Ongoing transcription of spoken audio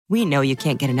We know you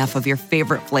can't get enough of your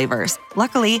favorite flavors.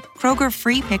 Luckily, Kroger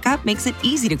Free Pickup makes it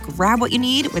easy to grab what you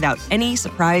need without any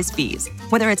surprise fees.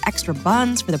 Whether it's extra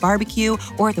buns for the barbecue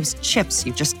or those chips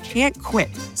you just can't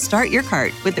quit, start your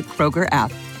cart with the Kroger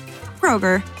app.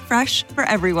 Kroger, fresh for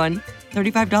everyone.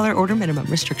 $35 order minimum.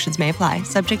 Restrictions may apply.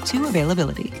 Subject to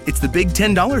availability. It's the big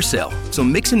 $10 sale. So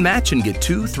mix and match and get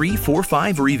 2, 3, 4,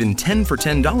 5, or even 10 for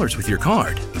 $10 with your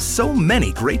card. So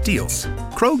many great deals.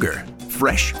 Kroger,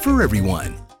 fresh for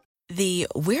everyone. The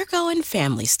We're Going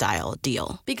Family Style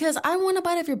deal. Because I want a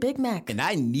bite of your Big Mac. And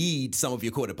I need some of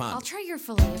your Quarter Pounder. I'll try your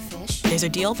Filet-O-Fish. There's a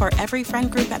deal for every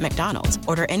friend group at McDonald's.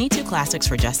 Order any 2 classics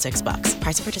for just $6.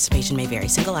 Price of participation may vary.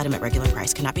 Single item at regular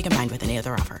price cannot be combined with any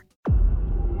other offer.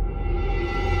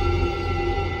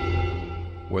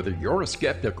 Whether you're a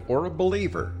skeptic or a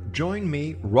believer, join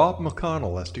me, Rob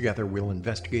McConnell, as together we'll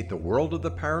investigate the world of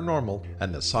the paranormal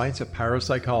and the science of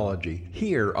parapsychology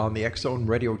here on the X-Zone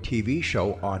Radio TV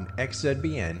show on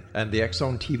XZBN and the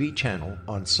X-Zone TV channel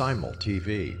on Simul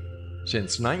TV.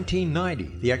 Since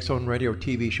 1990, the X-Zone Radio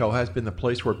TV show has been the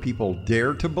place where people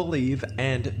dare to believe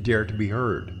and dare to be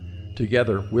heard.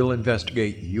 Together, we'll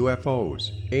investigate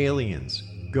UFOs, aliens,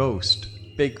 ghosts,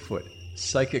 Bigfoot,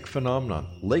 psychic phenomenon,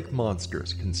 lake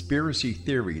monsters, conspiracy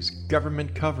theories,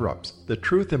 government cover-ups, the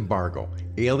truth embargo,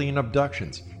 alien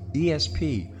abductions,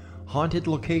 ESP, haunted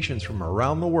locations from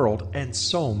around the world, and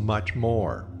so much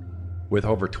more. With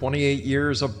over 28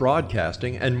 years of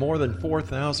broadcasting and more than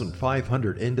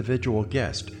 4,500 individual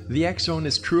guests, the X-Zone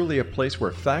is truly a place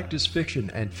where fact is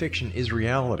fiction and fiction is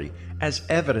reality, as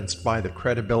evidenced by the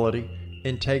credibility,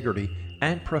 integrity,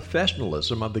 and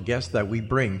professionalism of the guests that we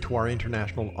bring to our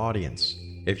international audience.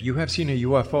 If you have seen a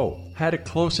UFO, had a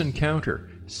close encounter,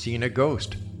 seen a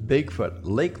ghost, Bigfoot,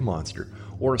 lake monster,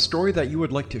 or a story that you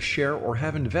would like to share or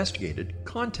have investigated,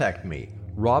 contact me,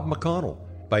 Rob McConnell,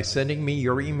 by sending me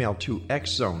your email to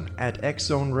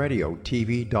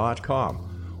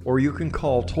xzone@xzoneradiotv.com, or you can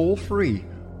call toll-free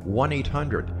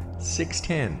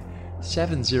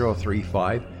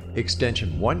 1-800-610-7035,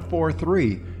 extension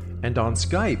 143, and on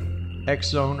Skype,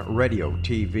 X-Zone Radio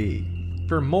TV.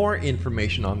 For more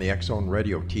information on the X-Zone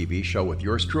Radio TV show with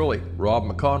yours truly, Rob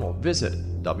McConnell, visit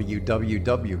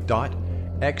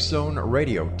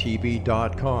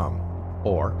www.xzoneradiotv.com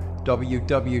or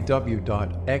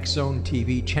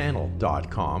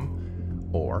www.xzonetvchannel.com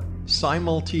or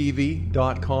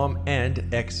simultv.com and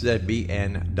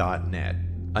xzbn.net.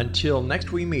 Until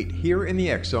next we meet here in the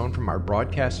X-Zone from our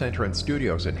broadcast center and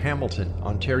studios in Hamilton,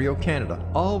 Ontario, Canada,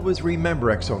 always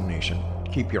remember, X-Zone Nation,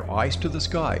 keep your eyes to the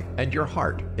sky and your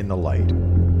heart in the light.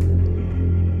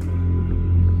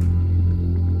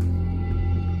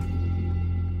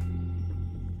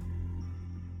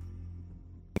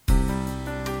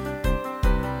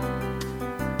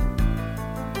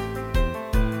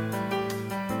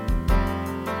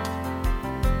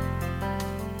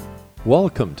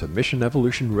 Welcome to Mission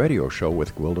Evolution Radio Show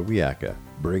with Gwilda Wiyaka,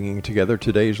 bringing together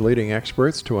today's leading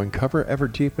experts to uncover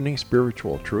ever-deepening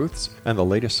spiritual truths and the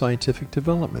latest scientific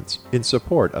developments in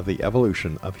support of the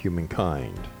evolution of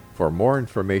humankind. For more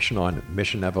information on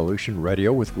Mission Evolution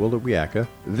Radio with Gwilda Wiyaka,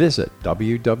 visit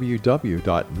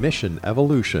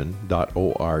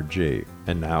www.missionevolution.org.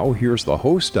 And now, here's the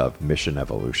host of Mission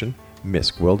Evolution, Miss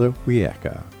Gwilda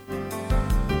Wiyaka.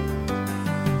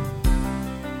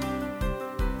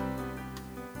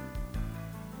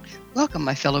 Welcome,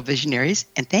 my fellow visionaries,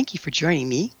 and thank you for joining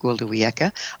me, Gwilda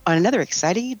Wiyaka, on another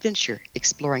exciting adventure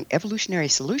exploring evolutionary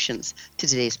solutions to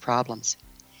today's problems.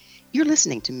 You're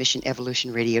listening to Mission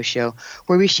Evolution Radio Show,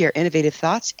 where we share innovative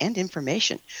thoughts and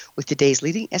information with today's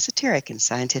leading esoteric and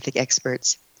scientific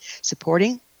experts,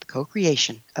 supporting the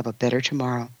co-creation of a better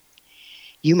tomorrow.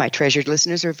 You, my treasured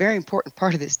listeners, are a very important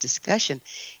part of this discussion.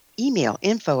 Email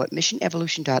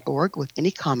info@missionevolution.org with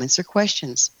any comments or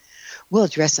questions. We'll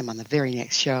address them on the very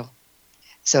next show.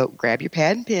 So grab your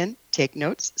pad and pen, take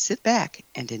notes, sit back,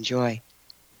 and enjoy.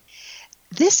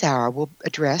 This hour will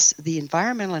address the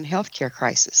environmental and healthcare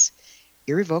crisis,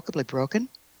 irrevocably broken.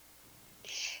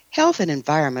 Health and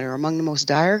environment are among the most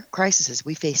dire crises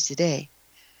we face today.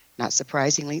 Not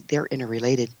surprisingly, they're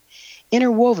interrelated,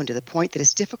 interwoven to the point that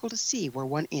it's difficult to see where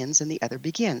one ends and the other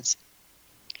begins.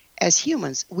 As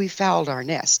humans, we've fouled our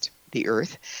nest, the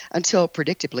earth, until,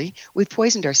 predictably, we've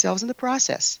poisoned ourselves in the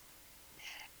process.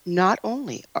 Not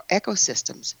only are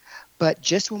ecosystems, but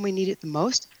just when we need it the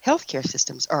most, healthcare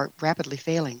systems are rapidly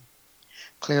failing.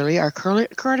 Clearly, our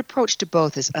current approach to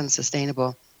both is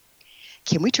unsustainable.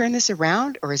 Can we turn this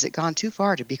around, or has it gone too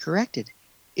far to be corrected?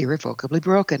 Irrevocably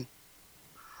broken.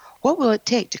 What will it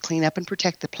take to clean up and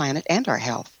protect the planet and our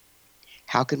health?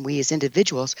 How can we as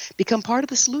individuals become part of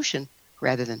the solution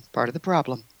rather than part of the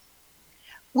problem?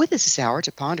 With us this hour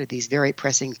to ponder these very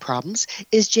pressing problems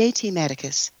is J.T.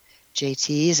 Madicus.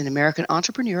 J.T. is an American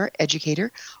entrepreneur,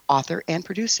 educator, author, and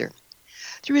producer.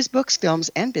 Through his books, films,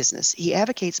 and business, he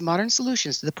advocates modern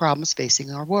solutions to the problems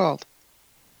facing our world,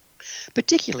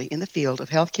 particularly in the field of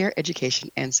healthcare,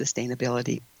 education, and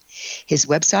sustainability. His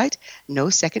website,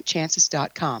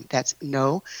 nosecondchances.com. That's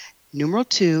no, numeral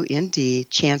 2, ND,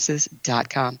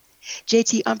 chances.com.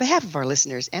 JT, on behalf of our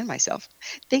listeners and myself,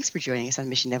 thanks for joining us on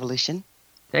Mission Evolution.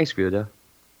 Thanks, Fiona.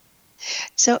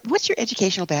 So, what's your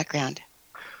educational background?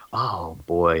 Oh,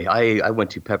 boy. I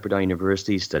went to Pepperdine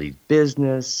University, studied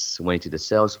business, went to the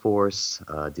sales force,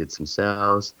 did some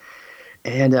sales.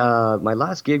 And my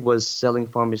last gig was selling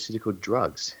pharmaceutical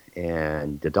drugs.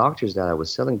 And the doctors that I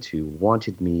was selling to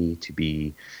wanted me to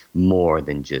be more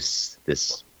than just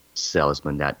this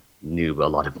salesman that knew a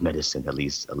lot of medicine, at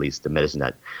least the medicine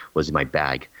that was in my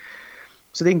bag.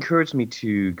 So they encouraged me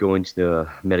to go into the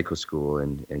medical school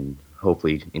and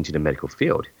hopefully into the medical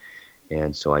field.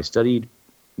 And so I studied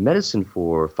medicine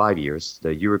for 5 years.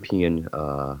 The European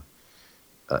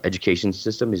education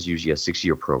system is usually a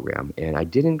 6-year program. And I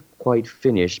didn't quite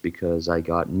finish because I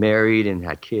got married and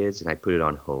had kids, and I put it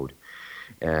on hold.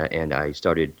 And I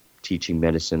started teaching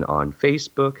medicine on on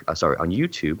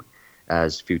YouTube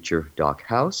as Future Doc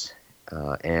House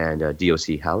and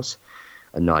DOC House,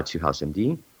 a nod to House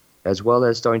MD, as well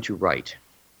as starting to write.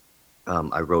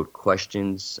 I wrote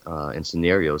questions and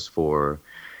scenarios for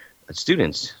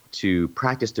students to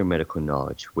practice their medical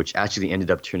knowledge, which actually ended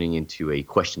up turning into a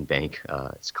question bank.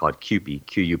 It's called QUPI,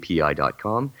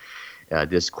 QUPI.com.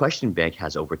 This question bank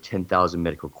has over 10,000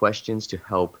 medical questions to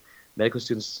help medical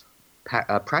students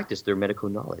practice their medical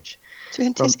knowledge.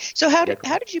 Fantastic. So how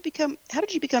did you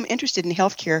become interested in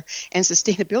healthcare and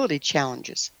sustainability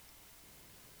challenges?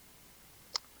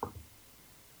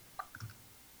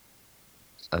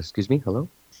 Excuse me, hello?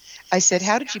 I said,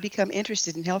 how did you become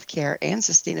interested in healthcare and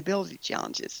sustainability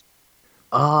challenges?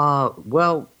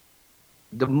 Well,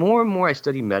 the more and more I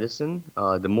studied medicine,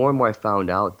 the more and more I found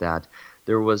out that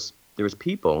there was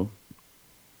people,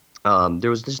 there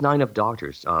was just not enough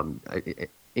doctors.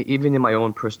 Even in my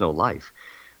own personal life,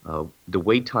 the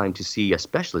wait time to see a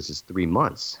specialist is 3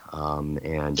 months.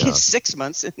 It's 6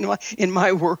 months in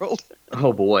my world.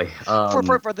 Oh boy!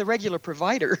 For the regular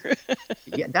provider.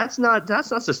 Yeah, that's not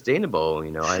sustainable,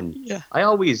 you know. And yeah. I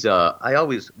always,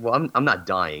 well, I'm not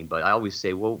dying, but I always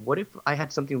say, well, what if I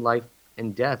had something life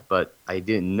and death, but I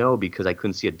didn't know because I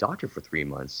couldn't see a doctor for 3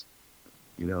 months.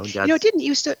 It didn't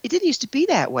used to be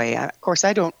that way. Of course,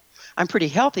 I'm pretty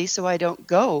healthy, so I don't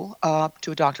go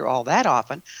to a doctor all that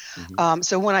often. Mm-hmm.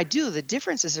 So when I do, the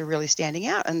differences are really standing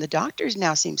out. And the doctors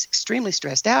now seem extremely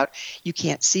stressed out. You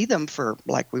can't see them for,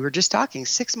 like we were just talking,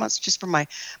 6 months just for my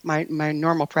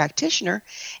normal practitioner.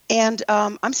 And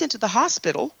I'm sent to the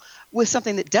hospital with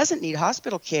something that doesn't need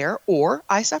hospital care, or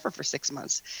I suffer for 6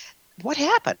 months. What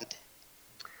happened?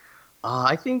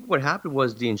 I think what happened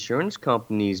was the insurance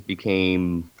companies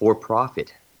became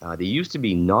for-profit. They used to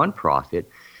be non-profit.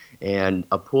 And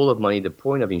a pool of money, the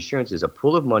point of insurance is a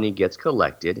pool of money gets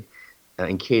collected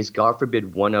in case, God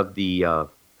forbid, one of the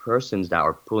persons that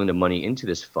are pulling the money into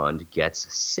this fund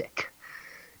gets sick.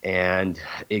 And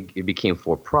it became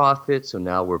for profit, so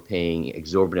now we're paying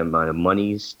exorbitant amount of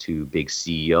monies to big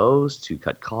CEOs to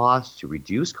cut costs, to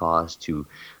reduce costs, to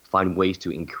find ways to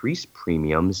increase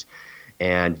premiums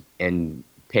and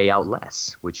pay out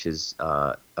less, which is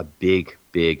a big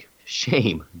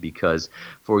shame because,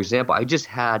 for example, I just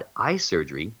had eye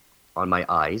surgery on my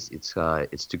eyes. It's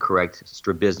to correct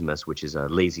strabismus, which is a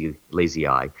lazy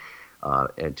eye,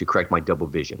 and to correct my double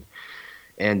vision.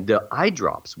 And the eye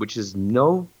drops, which is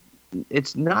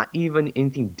it's not even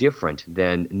anything different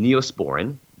than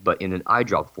Neosporin, but in an eye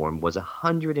drop form, was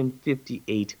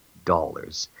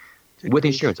 $158 with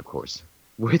insurance, of course.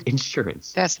 With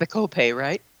insurance. That's the copay,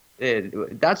 right?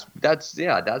 That's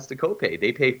the copay.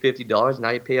 They pay $50, and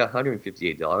I pay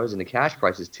 $158, and the cash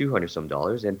price is $200 some.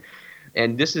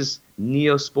 And this is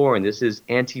Neosporin. This is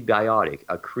antibiotic,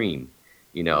 a cream,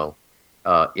 in an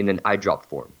eye drop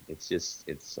form. I think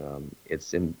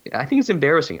it's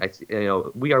embarrassing.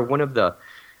 We are one of the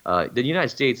United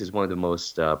States is one of the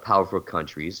most powerful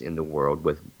countries in the world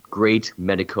with great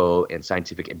medical and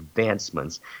scientific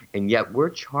advancements, and yet we're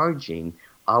charging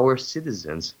our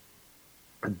citizens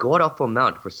a god-awful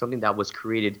amount for something that was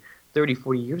created 30,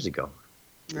 40 years ago.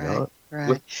 Right.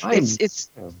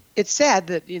 It's sad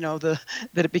that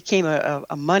that it became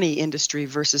a money industry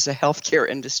versus a healthcare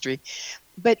industry.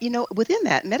 But within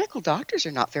that, medical doctors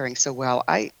are not faring so well.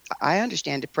 I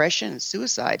understand depression and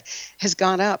suicide has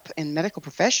gone up in medical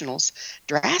professionals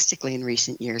drastically in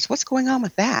recent years. What's going on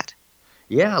with that?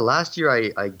 Yeah, last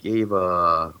year I gave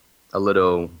a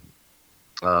little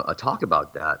a talk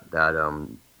about that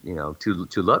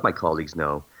to let my colleagues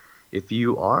know if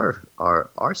you are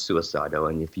suicidal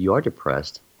and if you are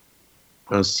depressed,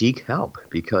 seek help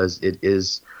because it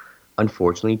is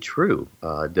unfortunately true.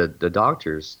 The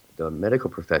doctors, the medical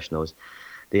professionals,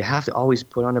 they have to always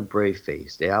put on a brave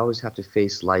face. They always have to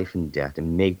face life and death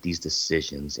and make these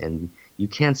decisions, and you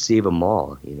can't save them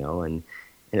all, and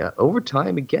over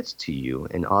time it gets to you,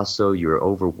 and also you're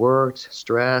overworked,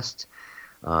 stressed,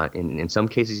 in some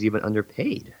cases even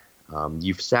underpaid.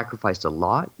 You've sacrificed a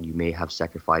lot. You may have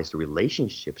sacrificed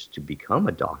relationships to become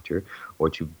a doctor or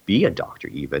to be a doctor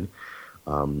even.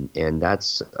 And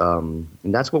that's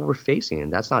what we're facing,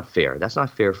 and that's not fair. That's not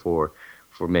fair for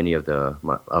many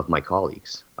of my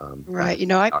colleagues. Right.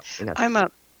 I'm a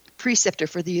preceptor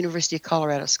for the University of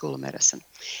Colorado School of Medicine,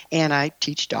 and I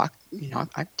teach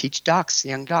docs,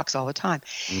 young docs all the time.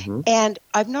 Mm-hmm. And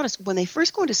I've noticed when they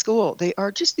first go into school, they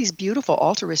are just these beautiful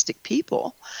altruistic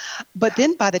people. But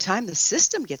then by the time the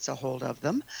system gets a hold of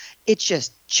them, it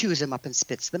just chews them up and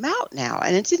spits them out now.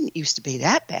 And it didn't used to be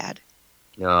that bad.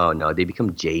 No, they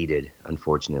become jaded,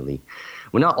 unfortunately.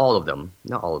 Well, not all of them,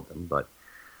 but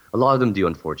a lot of them do,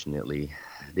 unfortunately.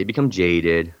 They become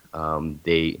jaded.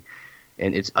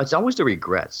 And it's always the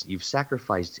regrets. You've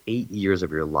sacrificed 8 years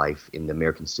of your life in the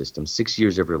American system, 6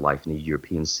 years of your life in the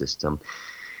European system,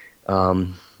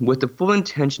 with the full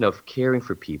intention of caring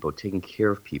for people, taking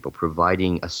care of people,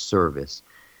 providing a service.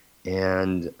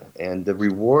 And the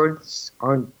rewards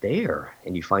aren't there.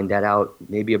 And you find that out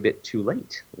maybe a bit too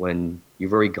late when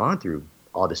you've already gone through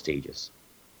all the stages.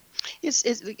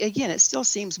 Again, it still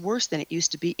seems worse than it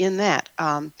used to be in that.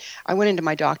 I went into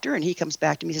my doctor, and he comes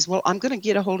back to me and says, well, I'm going to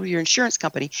get a hold of your insurance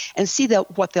company and see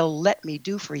what they'll let me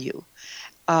do for you.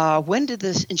 When did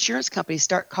the insurance company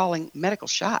start calling medical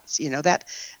shots?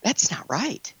 That's not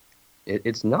right.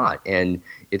 It's not. And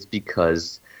it's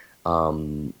because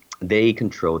they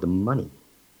control the money.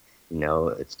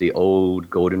 It's the old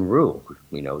golden rule.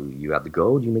 You have the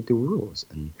gold, you make the rules.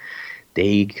 And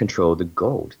they control the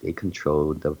gold. They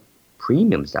control the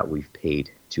premiums that we've paid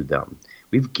to them.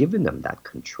 We've given them that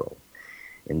control.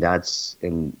 And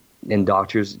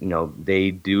doctors,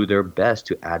 they do their best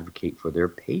to advocate for their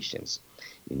patients.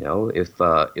 If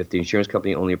the insurance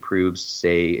company only approves,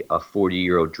 say, a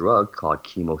 40-year-old drug called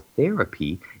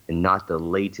chemotherapy and not the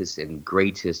latest and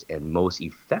greatest and most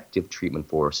effective treatment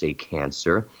for, say,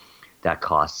 cancer, that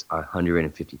costs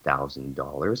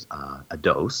 $150,000 a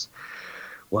dose.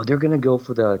 Well, they're going to go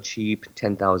for the cheap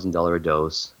 $10,000 a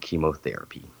dose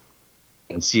chemotherapy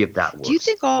and see if that works. Do you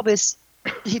think all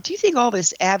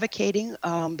this advocating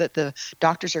that the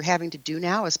doctors are having to do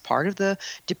now is part of the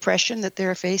depression that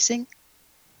they're facing?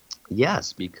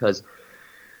 Yes, because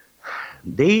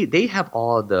they have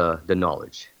all the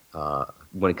knowledge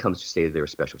when it comes to, say, their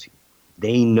specialty.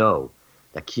 They know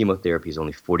that chemotherapy is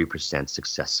only 40%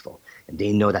 successful, and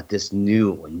they know that this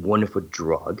new and wonderful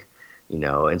drug,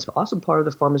 and it's also part of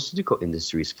the pharmaceutical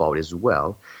industry's fault as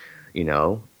well,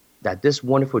 that this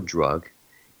wonderful drug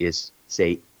is,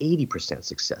 say, 80%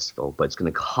 successful, but it's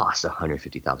going to cost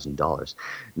 $150,000.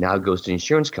 Now it goes to the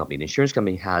insurance company. The insurance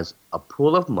company has a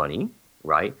pool of money,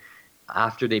 right,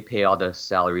 after they pay all the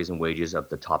salaries and wages of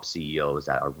the top CEOs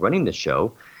that are running the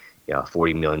show,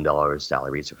 $40 million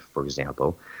salaries, for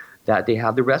example, that they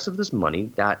have the rest of this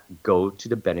money that go to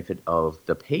the benefit of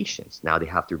the patients. Now they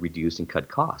have to reduce and cut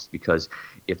costs because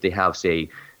if they have, say,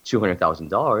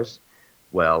 $200,000,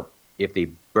 well, if they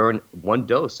burn one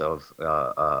dose of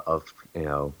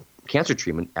cancer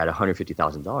treatment at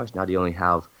 $150,000, now they only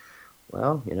have,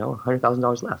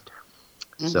 $100,000 left.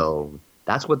 Mm-hmm. So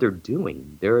that's what they're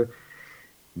doing. They're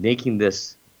making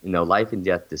this, life and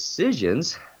death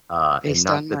decisions based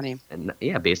on money.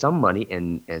 Based on money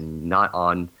and not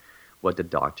on what the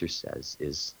doctor says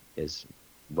is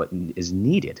what is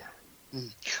needed.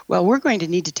 Well, we're going to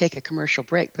need to take a commercial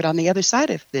break, but on the other side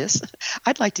of this,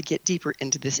 I'd like to get deeper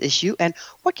into this issue and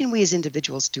what can we as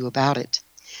individuals do about it.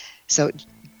 So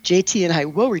JT and I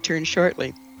will return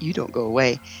shortly. You don't go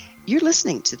away. You're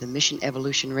listening to the Mission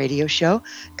Evolution Radio Show,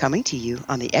 coming to you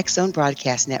on the X-Zone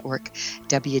Broadcast Network,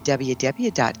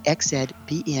 www.xzbn.net.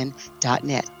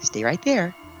 Stay right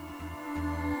there.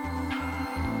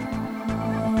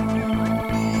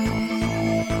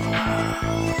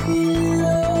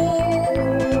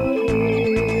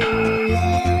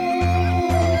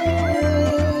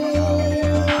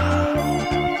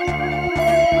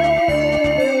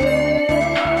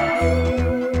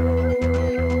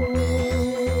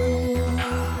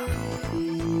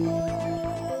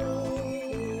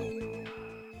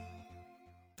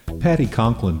 Patty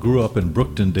Conklin grew up in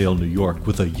Brooktondale, New York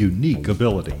with a unique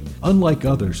ability. Unlike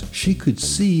others, she could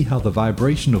see how the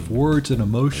vibration of words and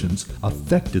emotions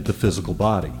affected the physical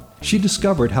body. She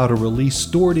discovered how to release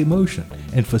stored emotion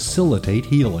and facilitate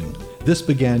healing. This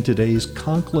began today's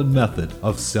Conklin method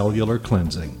of cellular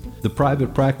cleansing. The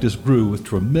private practice grew with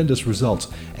tremendous results,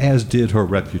 as did her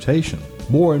reputation.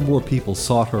 More and more people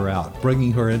sought her out,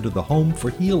 bringing her into the home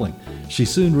for healing. She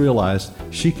soon realized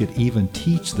she could even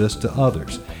teach this to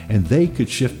others, and they could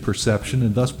shift perception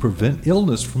and thus prevent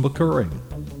illness from occurring.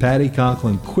 Patty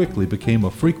Conklin quickly became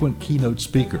a frequent keynote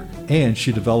speaker, and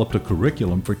she developed a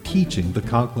curriculum for teaching the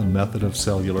Conklin method of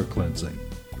cellular cleansing.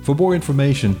 For more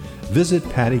information, visit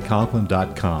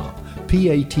pattyconklin.com.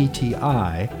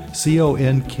 PATTICONKLIN,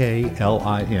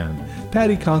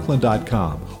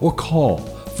 pattyconklin.com, or call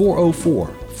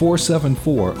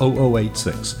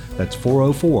 404-474-0086. That's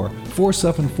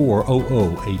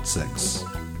 404-474-0086.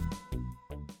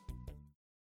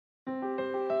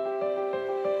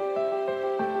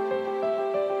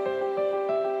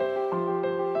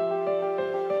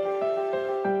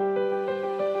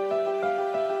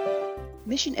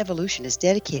 Mission Evolution is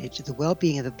dedicated to the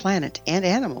well-being of the planet and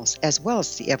animals, as well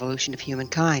as the evolution of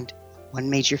humankind. One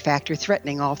major factor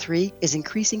threatening all three is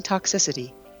increasing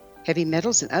toxicity. Heavy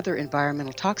metals and other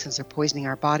environmental toxins are poisoning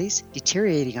our bodies,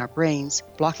 deteriorating our brains,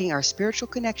 blocking our spiritual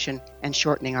connection, and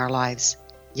shortening our lives.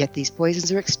 Yet these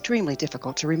poisons are extremely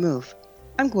difficult to remove.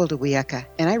 I'm Gwilda Wiyaka,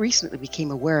 and I recently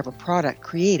became aware of a product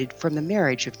created from the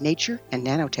marriage of nature and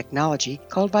nanotechnology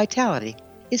called Vitality.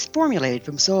 It's formulated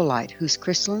from zoolite, whose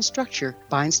crystalline structure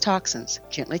binds toxins,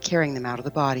 gently carrying them out of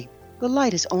the body. The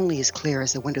light is only as clear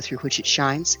as the window through which it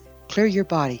shines. Clear your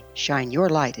body, shine your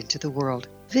light into the world.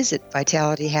 Visit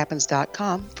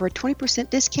vitalityhappens.com for a 20%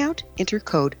 discount. Enter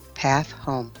code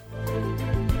PATHHOME.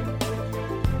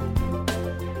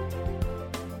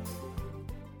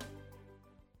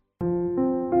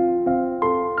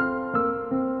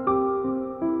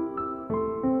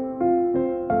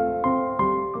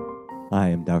 I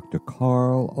am Dr.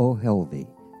 Carl O'Helvey,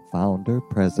 founder,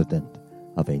 president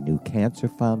of a new cancer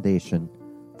foundation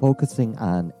focusing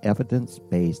on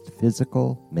evidence-based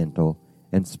physical, mental,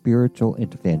 and spiritual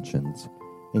interventions,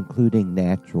 including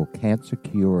natural cancer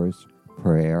cures,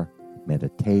 prayer,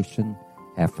 meditation,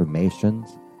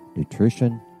 affirmations,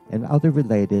 nutrition, and other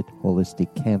related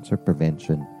holistic cancer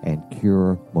prevention and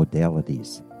cure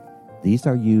modalities. These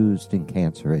are used in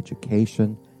cancer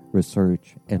education,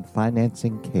 research, and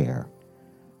financing care.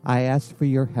 I ask for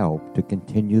your help to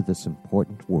continue this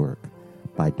important work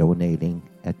by donating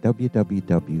at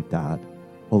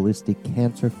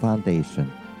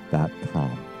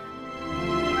www.holisticcancerfoundation.com.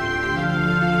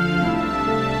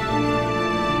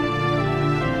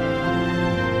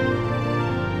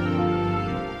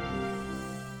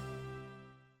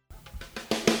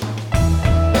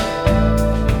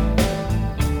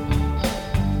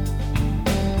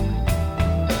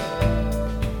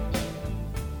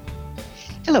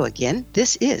 Hello again.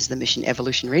 This is the Mission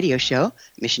Evolution Radio Show,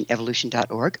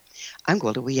 missionevolution.org. I'm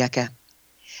Gwilda Wiyaka.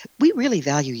 We really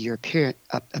value your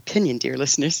opinion, dear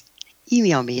listeners.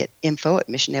 Email me at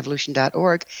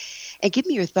info@missionevolution.org and give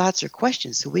me your thoughts or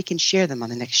questions so we can share them on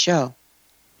the next show.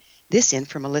 This in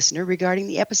from a listener regarding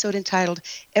the episode entitled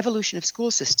Evolution of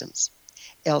School Systems.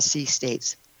 LC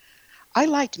states, I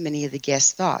liked many of the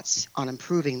guests' thoughts on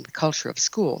improving the culture of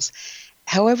schools.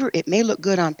 However, it may look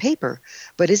good on paper,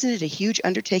 but isn't it a huge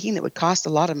undertaking that would cost a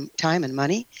lot of time and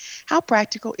money? How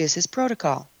practical is his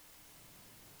protocol?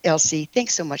 LC,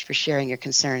 thanks so much for sharing your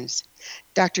concerns.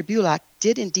 Dr. Bulak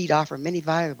did indeed offer many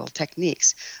valuable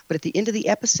techniques, but at the end of the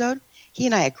episode, he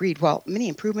and I agreed while many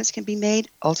improvements can be made,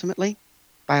 ultimately,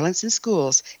 violence in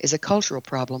schools is a cultural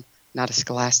problem, not a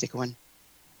scholastic one.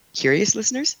 Curious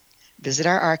listeners? Visit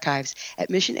our archives at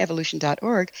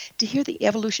missionevolution.org to hear the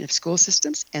evolution of school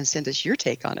systems and send us your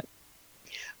take on it.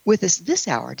 With us this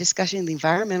hour discussing the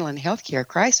environmental and healthcare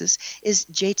crisis is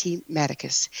J.T.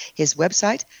 Madicus. His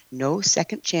website,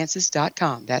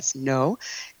 NoSecondChances.com. That's no,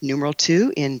 numeral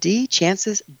 2, ND,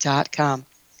 chances.com.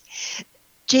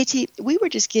 JT, we were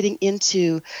just getting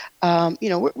into,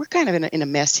 we're kind of in a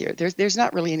mess here. There's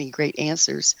not really any great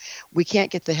answers. We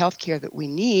can't get the health care that we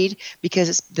need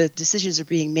because the decisions are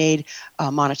being made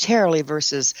monetarily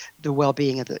versus the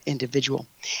well-being of the individual.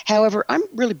 However, I'm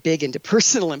really big into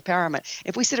personal empowerment.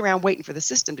 If we sit around waiting for the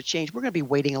system to change, we're going to be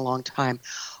waiting a long time.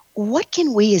 What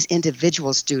can we as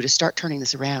individuals do to start turning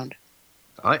this around?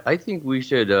 I think we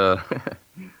should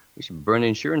burn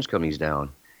insurance companies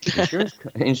down.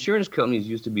 Insurance companies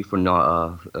used to be for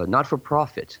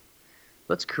not-for-profit.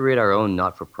 Let's create our own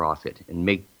not-for-profit and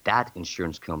make that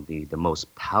insurance company the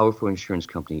most powerful insurance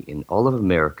company in all of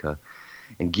America.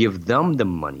 and give them the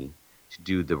money to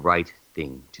do the right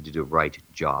thing, to do the right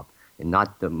job, and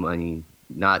not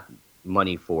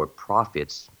money for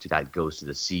profits that goes to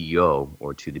the CEO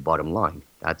or to the bottom line.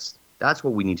 That's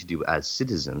what we need to do as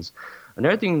citizens.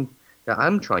 Another thing that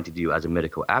I'm trying to do as a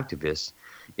medical activist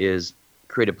is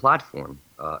create a platform,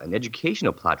 an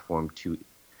educational platform to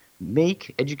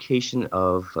make education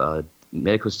of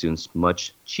medical students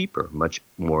much cheaper, much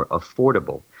more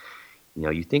affordable.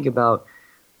 You think about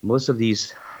most of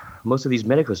these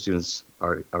medical students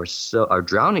are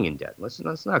drowning in debt. Let's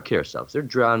not kid ourselves. They're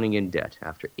drowning in debt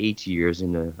after 8 years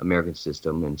in the American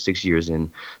system and 6 years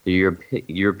in the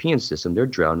European system. They're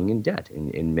drowning in debt,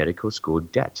 in medical school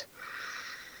debt.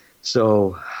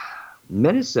 So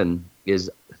medicine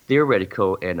is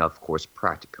theoretical and, of course,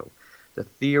 practical. The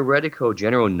theoretical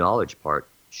general knowledge part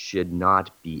should not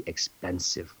be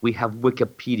expensive. We have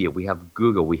Wikipedia, we have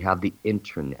Google, we have the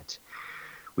internet.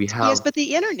 Yes, but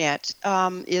the internet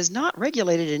is not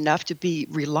regulated enough to be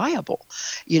reliable.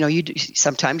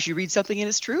 Sometimes you read something and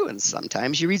it's true, and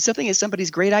sometimes you read something as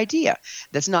somebody's great idea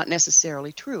that's not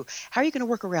necessarily true. How are you going to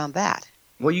work around that?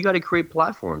 Well, you got to create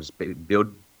platforms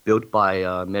built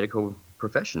by medical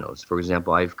professionals. For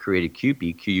example, I've created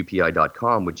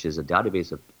QUPI.com, which is a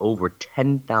database of over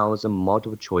 10,000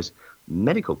 multiple choice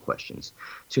medical questions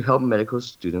to help medical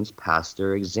students pass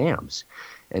their exams.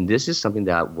 And this is something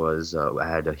that was, I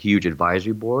had a huge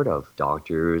advisory board of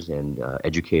doctors and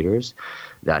educators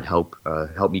that help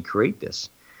me create this.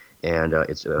 And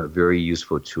it's a very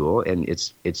useful tool, and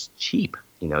it's cheap.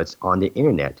 It's on the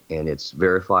internet, and it's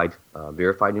verified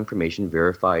information,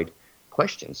 verified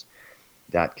questions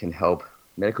that can help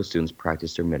medical students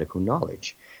practice their medical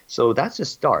knowledge. So that's a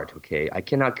start, okay? I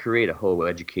cannot create a whole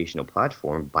educational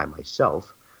platform by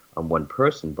myself. I'm one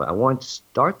person, but I want to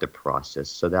start the process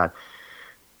so that,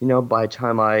 by the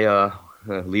time I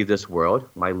leave this world,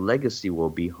 my legacy will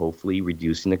be hopefully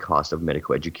reducing the cost of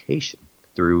medical education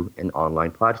through an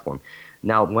online platform.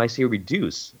 Now, when I say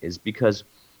reduce, is because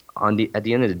at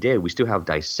the end of the day, we still have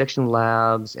dissection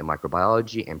labs and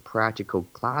microbiology and practical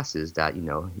classes that,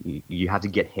 you have to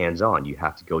get hands-on. You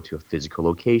have to go to a physical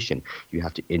location. You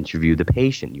have to interview the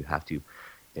patient. You have to,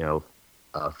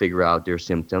 figure out their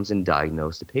symptoms and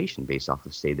diagnose the patient based off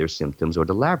of, say, their symptoms or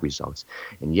the lab results.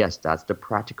 And yes, that's the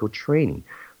practical training.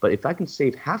 But if I can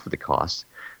save half of the cost,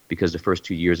 because the first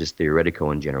 2 years is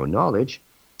theoretical and general knowledge,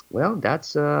 well,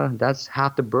 that's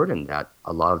half the burden that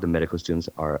a lot of the medical students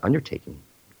are undertaking.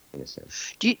 In a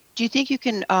sense. Do you think you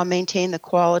can maintain the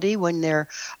quality when they're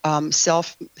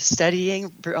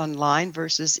self-studying online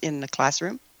versus in the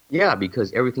classroom? Yeah,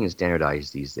 because everything is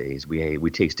standardized these days. We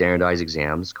take standardized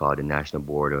exams called the National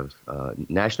Board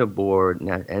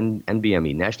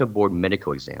NBME, National Board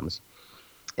Medical Exams.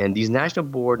 And these National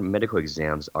Board Medical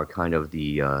Exams are kind of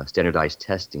the standardized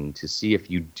testing to see if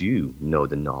you do know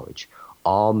the knowledge.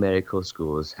 All medical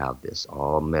schools have this.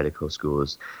 All medical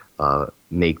schools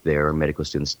make their medical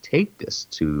students take this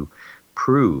to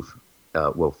prove,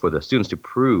 for the students to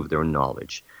prove their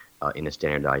knowledge in a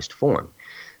standardized form.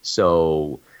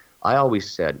 So I always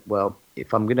said, well,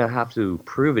 if I'm going to have to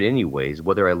prove it anyways,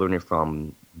 whether I learn it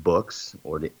from books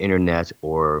or the internet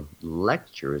or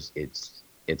lectures, it's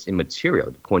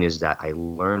immaterial. The point is that I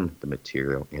learn the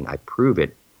material and I prove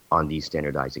it on these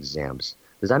standardized exams.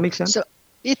 Does that make sense?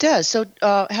 It does. So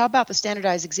how about the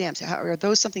standardized exams? Are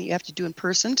those something you have to do in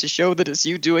person to show that it's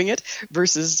you doing it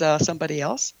versus somebody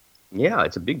else? Yeah,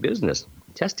 it's a big business.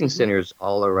 Testing centers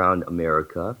all around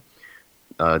America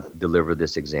deliver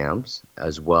this exams,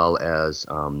 as well as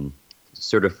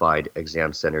certified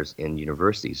exam centers in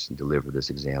universities deliver this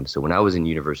exam. So when I was in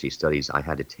university studies, I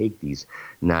had to take these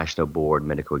National Board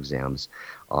medical exams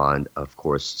on, of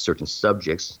course, certain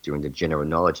subjects during the general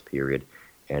knowledge period,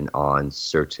 and on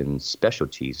certain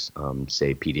specialties,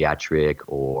 say pediatric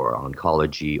or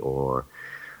oncology or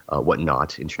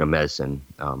whatnot, internal medicine,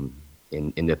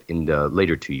 in the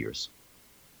later 2 years.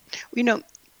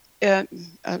 A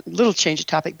little change of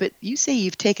topic, but you say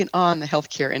you've taken on the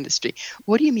healthcare industry.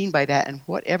 What do you mean by that, and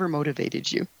whatever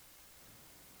motivated you?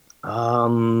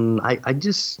 I'm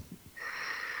actually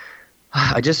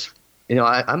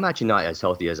not as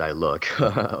healthy as I look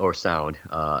or sound.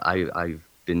 I've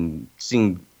been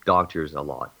seeing doctors a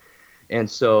lot. And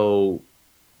so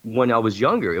when I was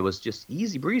younger, it was just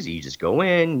easy breezy. You just go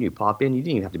in, you pop in, you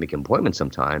didn't even have to make an appointment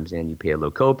sometimes, and you pay a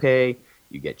low copay,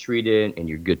 you get treated, and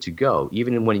you're good to go.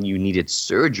 Even when you needed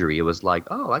surgery, it was like,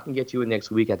 oh, I can get you in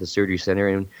next week at the surgery center,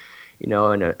 and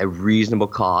at a reasonable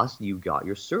cost, you got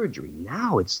your surgery.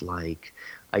 Now it's like,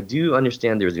 I do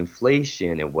understand there's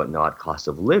inflation and whatnot, cost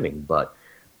of living, but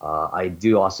I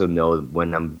do also know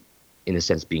when I'm in a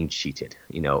sense, being cheated,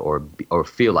 or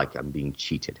feel like I'm being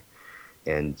cheated.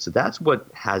 And so that's what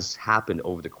has happened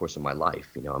over the course of my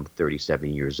life. I'm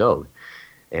 37 years old.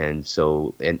 And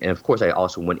so, and of course, I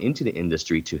also went into the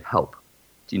industry to help.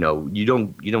 You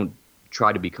don't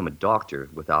try to become a doctor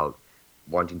without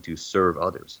wanting to serve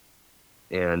others.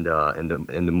 And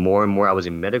the more and more I was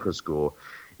in medical school,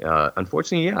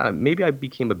 unfortunately, maybe I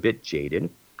became a bit jaded.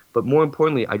 But more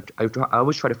importantly, I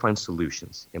always try to find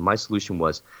solutions. And my solution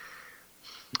was,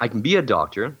 I can be a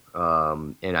doctor,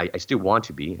 and I still want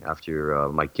to be. After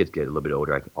my kids get a little bit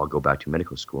older, I'll go back to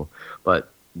medical school.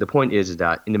 But the point is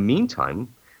that in the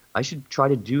meantime, I should try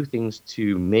to do things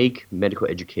to make medical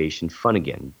education fun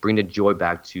again, bring the joy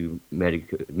back to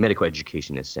medical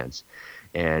education in a sense.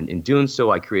 And in doing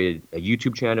so, I created a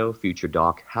YouTube channel, Future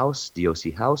Doc House,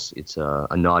 DOC House. It's a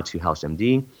nod to House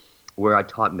MD, where I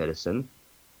taught medicine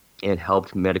and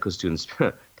helped medical students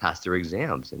pass their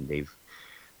exams. And they've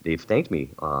thanked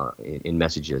me in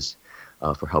messages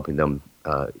for helping them.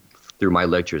 Through my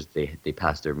lectures, they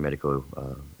passed their medical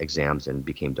exams and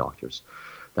became doctors.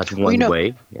 That's one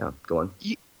way. Yeah, go on.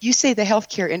 You say the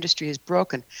healthcare industry is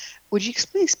broken. Would you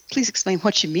please explain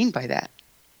what you mean by that?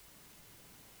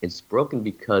 It's broken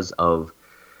because of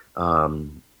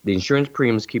the insurance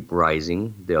premiums keep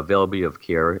rising, the availability of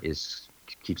care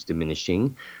keeps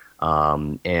diminishing,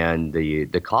 and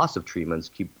the cost of treatments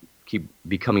keep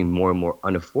becoming more and more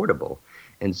unaffordable.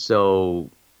 And so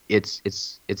it's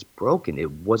broken.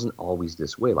 It wasn't always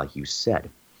this way, like you said,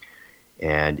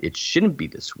 and it shouldn't be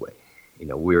this way.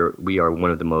 We are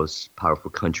one of the most powerful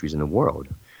countries in the world,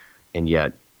 and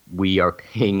yet we are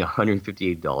paying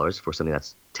 $158 for something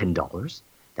that's $10.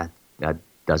 That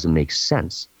doesn't make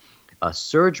sense. A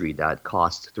surgery that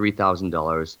costs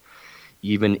 $3,000,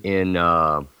 even in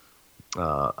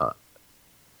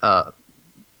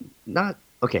not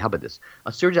okay. How about this?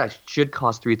 A surgery that should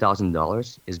cost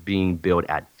 $3,000 is being billed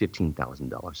at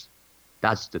 $15,000.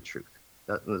 That's the truth.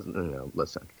 No,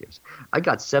 let's not confuse. I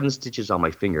got 7 stitches on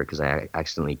my finger because I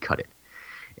accidentally cut it,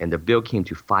 and the bill came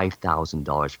to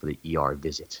 $5,000 for the ER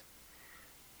visit.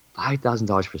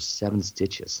 $5,000 for 7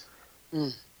 stitches.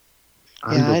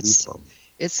 Yeah,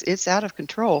 it's out of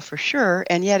control for sure,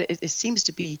 and yet it seems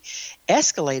to be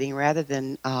escalating rather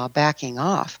than backing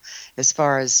off. As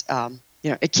far as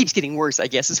it keeps getting worse, I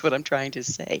guess is what I'm trying to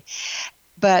say.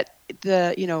 But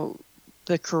the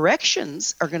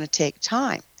corrections are going to take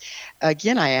time.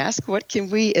 Again, I ask, what can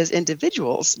we as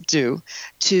individuals do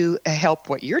to help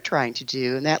what you're trying to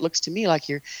do? And that looks to me like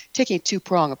you're taking a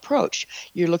two-prong approach.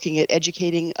 You're looking at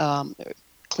educating,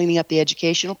 cleaning up the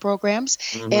educational programs,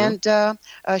 and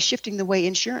shifting the way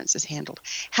insurance is handled.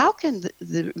 How can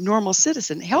the normal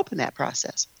citizen help in that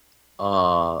process?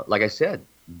 Like I said,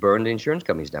 burn the insurance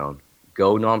companies down.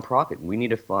 Go nonprofit. We need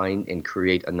to find and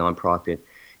create a nonprofit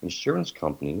insurance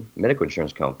company, medical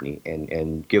insurance company,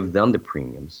 and give them the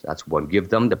premiums. That's one. Give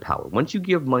them the power. Once you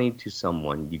give money to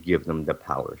someone, you give them the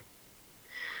power.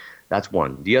 That's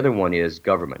one. The other one is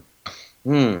government.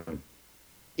 Yeah,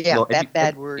 well,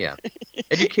 bad word. Yeah.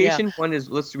 Education, one is,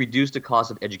 let's reduce the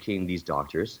cost of educating these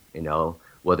doctors,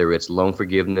 whether it's loan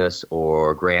forgiveness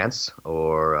or grants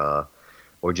or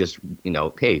just,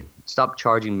 hey, stop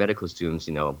charging medical students,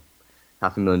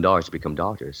 $500,000 to become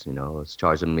doctors. Let's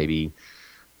charge them maybe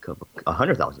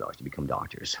 $100,000 to become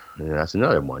doctors. And that's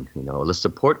another one. Let's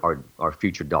support our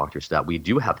future doctors so that we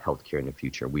do have health care in the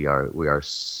future. We're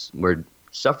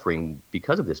suffering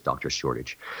because of this doctor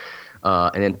shortage.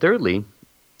 And then thirdly,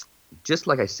 just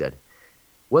like I said,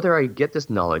 whether I get this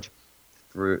knowledge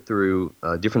through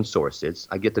different sources,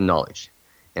 I get the knowledge,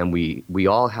 and we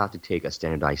all have to take a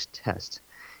standardized test.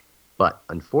 But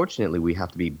unfortunately, we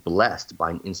have to be blessed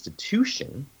by an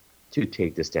institution to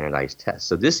take the standardized test.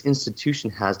 So this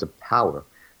institution has the power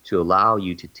to allow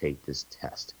you to take this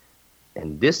test.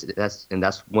 And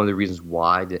that's one of the reasons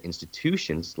why the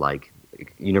institutions like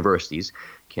universities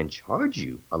can charge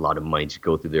you a lot of money to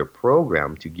go through their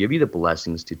program to give you the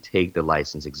blessings to take the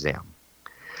license exam.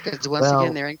 Because once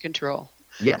again, they're in control.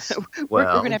 Yes. We're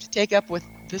going to have to take up with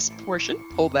this portion,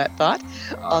 hold that thought,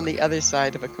 on the other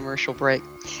side of a commercial break.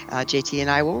 JT and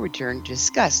I will return to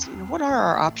discuss what are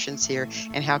our options here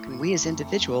and how can we as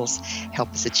individuals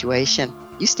help the situation.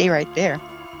 You stay right there.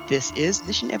 This is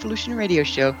Mission Evolution Radio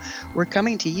Show. We're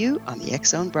coming to you on the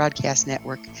X-Zone Broadcast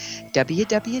Network,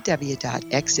 www.xzbn.net.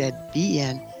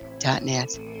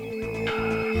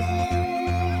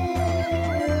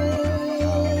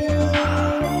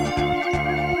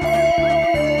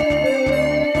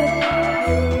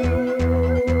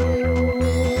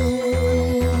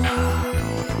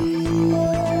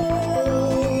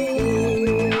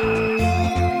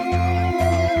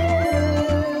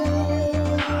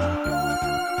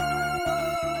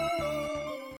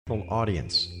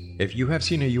 audience. If you have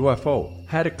seen a UFO,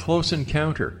 had a close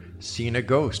encounter, seen a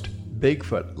ghost,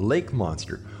 Bigfoot, lake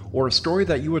monster, or a story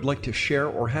that you would like to share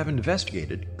or have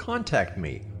investigated, contact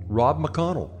me, Rob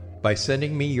McConnell, by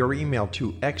sending me your email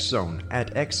to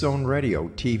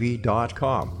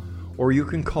xzone@xzoneradiotv.com, or you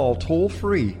can call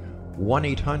toll-free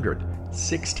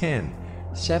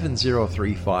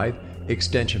 1-800-610-7035,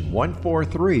 extension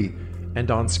 143,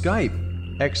 and on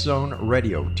Skype, X-Zone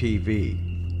Radio TV.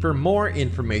 For more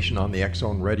information on the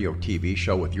X-Zone Radio TV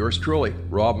show with yours truly,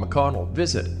 Rob McConnell,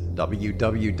 visit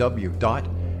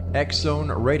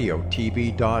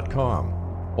www.xzoneradiotv.com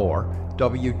or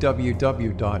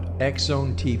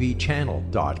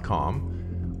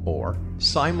www.xzonetvchannel.com or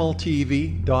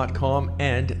simultv.com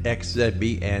and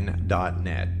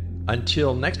xzbn.net.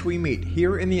 Until next we meet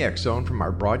here in the X-Zone from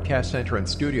our broadcast center and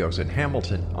studios in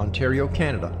Hamilton, Ontario,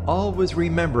 Canada, always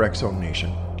remember, X-Zone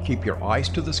Nation, keep your eyes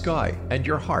to the sky and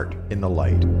your heart in the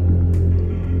light.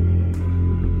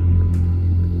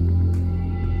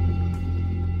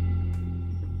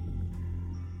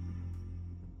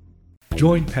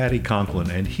 Join Patty Conklin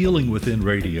and Healing Within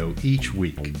Radio each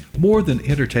week. More than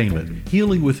entertainment,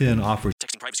 Healing Within offers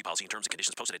Texting privacy policy and terms and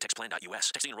conditions posted at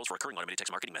textplan.us. Texting enrolls for recurring automated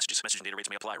text marketing messages. Message and data rates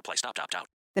may apply. Reply stop to opt out.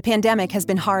 The pandemic has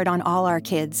been hard on all our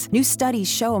kids. New studies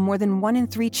show more than 1 in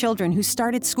 3 children who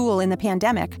started school in the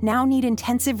pandemic now need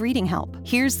intensive reading help.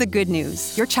 Here's the good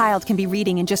news. Your child can be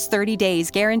reading in just 30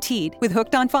 days, guaranteed, with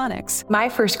Hooked on Phonics. My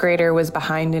first grader was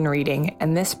behind in reading,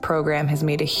 and this program has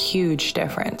made a huge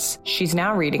difference. She's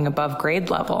now reading above grade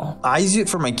level. I use it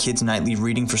for my kids' nightly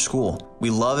reading for school. We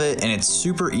love it, and it's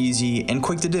super easy and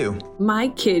quick to do. My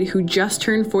kid, who just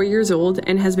turned 4 years old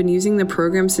and has been using the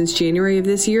program since January of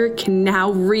this year, can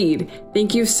now read.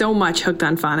 Thank you so much, Hooked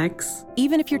on Phonics.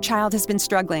 Even if your child has been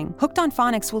struggling, Hooked on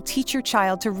Phonics will teach your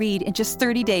child to read in just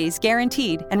 30 days,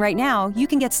 guaranteed. And right now, you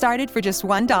can get started for just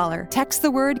 $1. Text the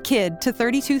word KID to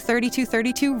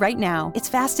 323232 right now. It's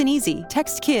fast and easy.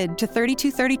 Text KID to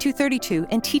 323232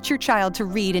 and teach your child to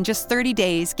read in just 30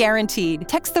 days, guaranteed.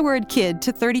 Text the word KID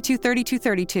to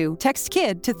 323232. Text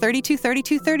KID to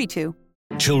 323232.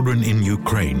 Children in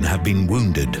Ukraine have been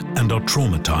wounded and are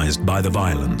traumatized by the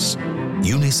violence.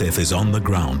 UNICEF is on the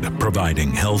ground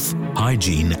providing health,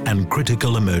 hygiene, and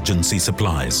critical emergency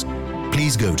supplies.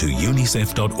 Please go to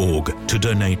unicef.org to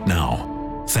donate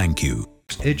now. Thank you.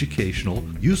 Educational,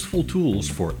 useful tools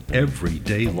for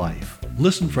everyday life.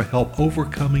 Listen for help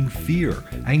overcoming fear,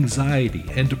 anxiety,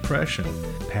 and depression.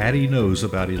 Patty knows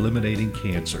about eliminating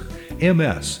cancer,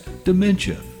 MS,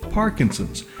 dementia,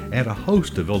 Parkinson's, and a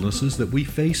host of illnesses that we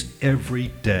face every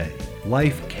day.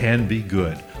 Life can be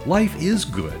good. Life is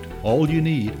good. All you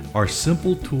need are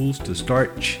simple tools to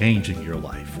start changing your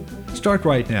life. Start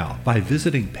right now by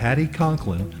visiting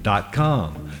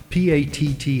pattyconklin.com,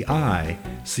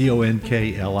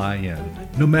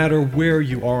 PATTICONKLIN. No matter where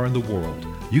you are in the world,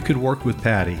 you can work with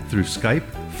Patty through Skype,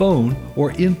 phone,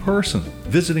 or in person,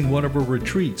 visiting one of her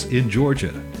retreats in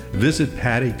Georgia. Visit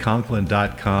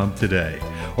pattyconklin.com today,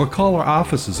 or call our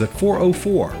offices at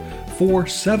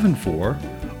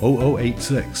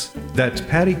 404-474-0086. That's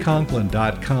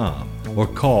pattyconklin.com, or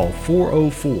call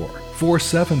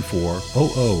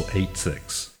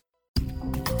 404-474-0086.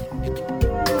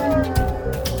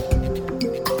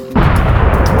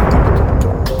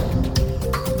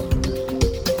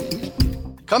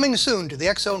 Coming soon to the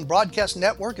X-Zone Broadcast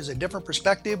Network is A Different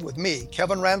Perspective with me,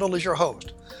 Kevin Randall, as your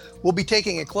host. We'll be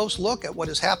taking a close look at what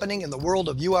is happening in the world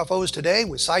of UFOs today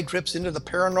with side trips into the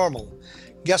paranormal.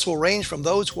 Guests will range from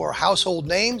those who are household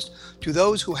names to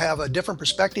those who have a different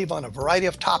perspective on a variety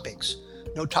of topics.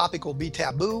 No topic will be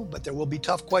taboo, but there will be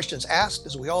tough questions asked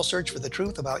as we all search for the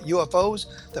truth about UFOs,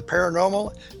 the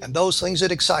paranormal, and those things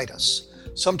that excite us.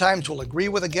 Sometimes we'll agree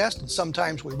with a guest and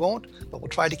sometimes we won't, but we'll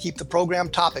try to keep the program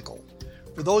topical.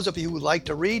 For those of you who like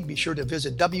to read, be sure to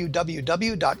visit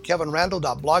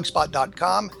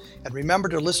www.kevinrandall.blogspot.com and remember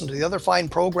to listen to the other fine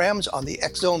programs on the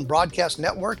X-Zone Broadcast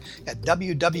Network at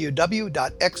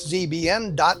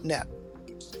www.xzbn.net.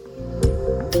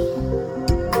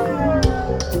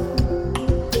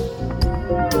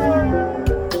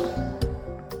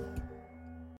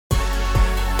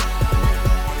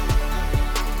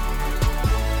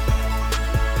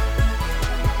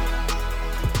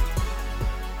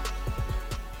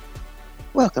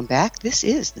 Welcome back. This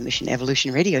is the Mission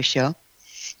Evolution Radio Show.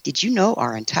 Did you know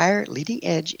our entire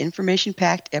leading-edge,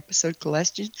 information-packed episode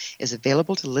collection is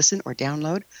available to listen or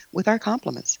download with our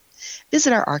compliments?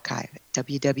 Visit our archive at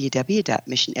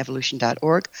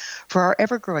www.missionevolution.org for our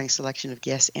ever-growing selection of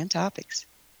guests and topics.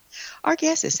 Our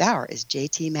guest this hour is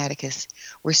J.T. Madicus.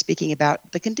 We're speaking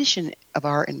about the condition of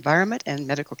our environment and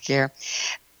medical care.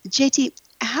 J.T.,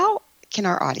 how can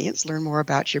our audience learn more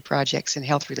about your projects and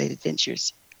health-related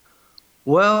ventures?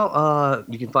 Well,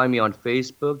 you can find me on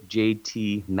Facebook,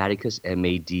 JT Madicus,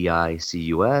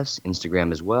 Madicus,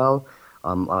 Instagram as well.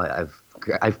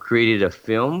 I've created a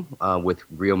film with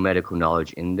real medical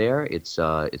knowledge in there.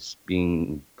 It's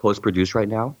being post-produced right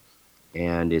now,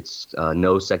 and it's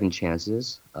No Second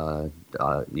Chances.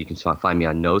 You can find me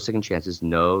on No Second Chances,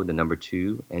 no, the number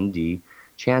 2, ND,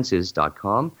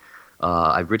 chances.com.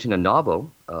 I've written a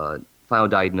novel, Final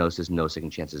Diagnosis, No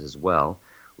Second Chances as well,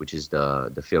 which is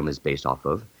the film is based off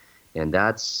of. And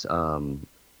that's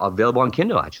available on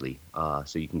Kindle, actually.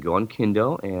 So you can go on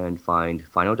Kindle and find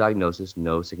Final Diagnosis,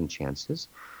 No Second Chances.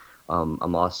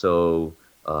 I'm also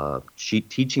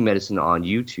teaching medicine on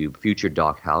YouTube, Future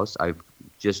Doc House. I've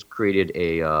just created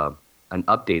an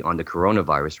update on the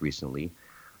coronavirus recently,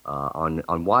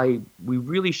 on why we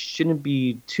really shouldn't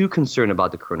be too concerned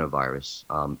about the coronavirus,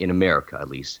 in America at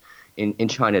least. In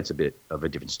China, it's a bit of a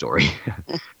different story.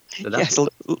 So it's a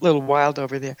little wild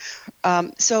over there.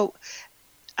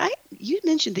 You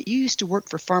mentioned that you used to work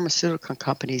for pharmaceutical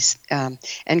companies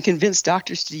and convince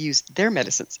doctors to use their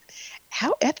medicines.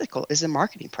 How ethical is a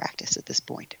marketing practice at this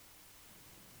point?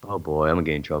 Oh boy, I'm going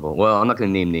to get in trouble. Well, I'm not going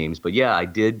to name names, but yeah, I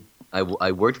did.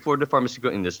 I worked for the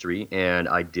pharmaceutical industry, and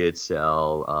I did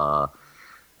sell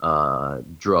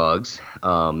drugs,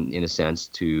 in a sense,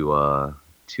 to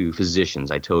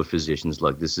physicians. I told physicians,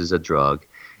 look, this is a drug,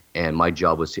 and my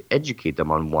job was to educate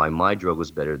them on why my drug was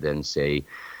better than, say,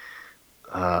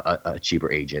 a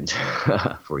cheaper agent,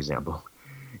 for example.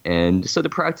 And so the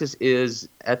practice is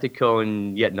ethical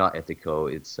and yet not ethical.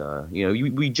 It's,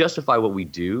 we justify what we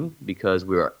do because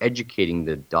we are educating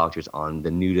the doctors on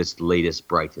the newest, latest,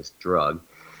 brightest drug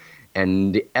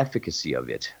and the efficacy of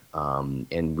it.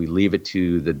 And we leave it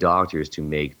to the doctors to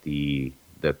make the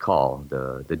call,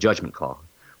 the judgment call,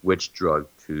 which drug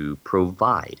to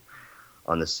provide.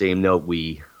 On the same note,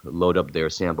 we load up their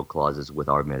sample clauses with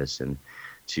our medicine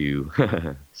to,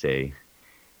 say,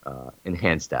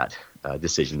 enhance that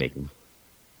decision making.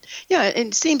 Yeah, and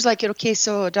it seems like, okay,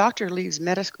 so a doctor leaves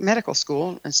medical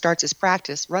school and starts his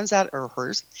practice, runs out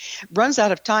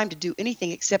of time to do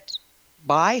anything except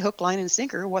buy hook, line, and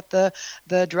sinker what the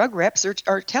drug reps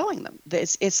are telling them.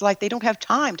 It's like they don't have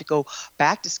time to go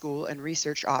back to school and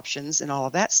research options and all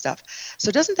of that stuff.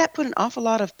 So doesn't that put an awful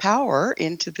lot of power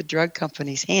into the drug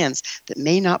company's hands that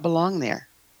may not belong there?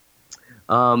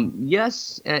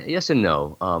 Yes and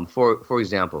no. For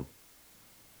example,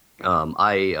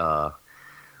 I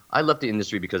left the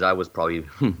industry because I was probably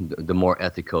the more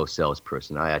ethical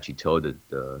salesperson. I actually told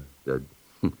the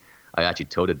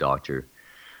doctor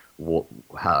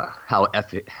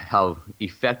how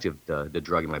effective the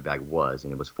drug in my bag was,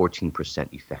 and it was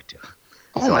 14% effective.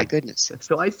 Oh, so my goodness!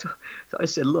 So I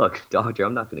said, look, doctor,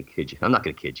 I'm not going to kid you. I'm not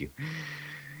going to kid you.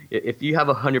 If you have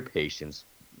 100 patients,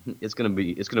 it's going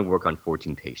to work on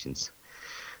 14 patients.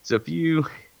 So if you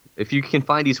can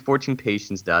find these 14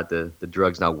 patients that the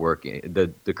drug's not working,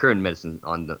 the current medicine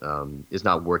on is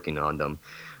not working on them,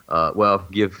 well,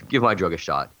 give my drug a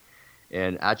shot.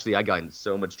 And actually, I got in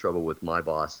so much trouble with my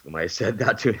boss when I said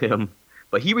that to him.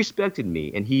 But he respected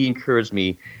me, and he encouraged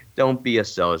me, don't be a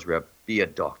sales rep, be a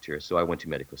doctor. So I went to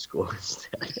medical school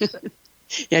instead.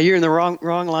 Yeah, you're in the wrong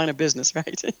line of business,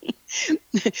 right?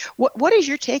 What is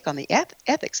your take on the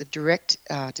ethics of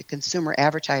direct-to-consumer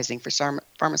advertising for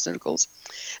pharmaceuticals?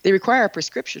 They require a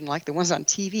prescription like the ones on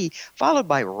TV, followed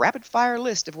by a rapid-fire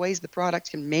list of ways the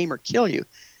product can maim or kill you.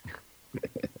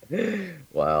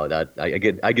 Wow, I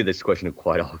get this question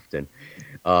quite often.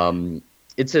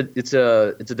 It's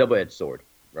a double-edged sword,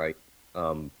 right?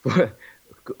 A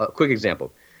quick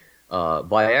example: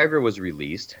 Viagra was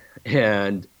released,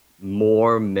 and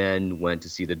more men went to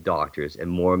see the doctors, and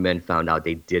more men found out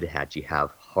they did actually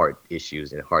have heart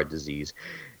issues and heart disease,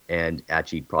 and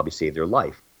actually probably saved their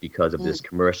life because of this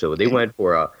commercial. They went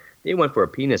for a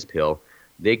penis pill.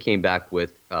 They came back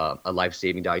with a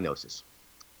life-saving diagnosis.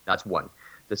 That's one.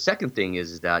 The second thing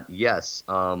is that yes,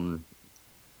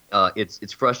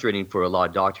 it's frustrating for a lot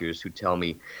of doctors who tell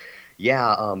me,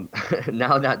 now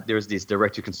that there's these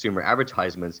direct-to-consumer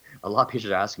advertisements, a lot of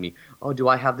patients are asking me, oh, do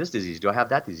I have this disease? Do I have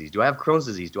that disease? Do I have Crohn's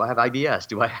disease? Do I have IBS?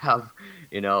 Do I have,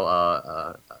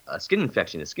 a skin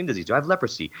infection, a skin disease? Do I have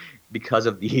leprosy? Because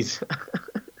of these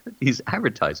these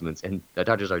advertisements, and the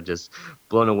doctors are just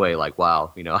blown away. Like,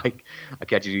 wow, I can't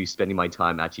actually be spending my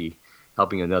time actually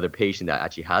helping another patient that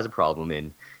actually has a problem,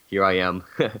 and here I am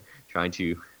trying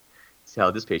to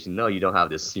tell this patient, no, you don't have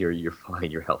this. You're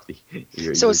fine. You're healthy.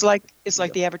 So it's like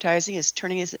the advertising is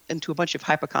turning us into a bunch of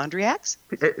hypochondriacs?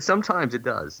 Sometimes it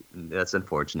does. That's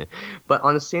unfortunate. But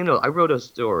on the same note, I wrote a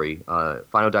story,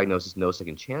 Final Diagnosis, No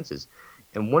Second Chances,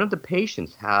 and one of the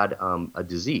patients had a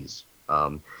disease,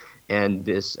 and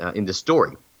this in the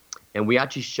story, and we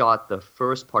actually shot the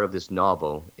first part of this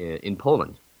novel in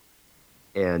Poland,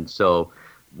 and so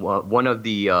one of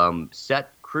the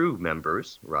set crew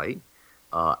members, right,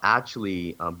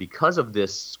 actually because of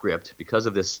this script, because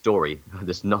of this story,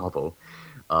 this novel,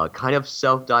 kind of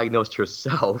self-diagnosed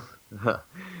herself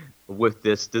with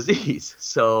this disease.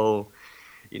 So,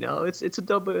 it's a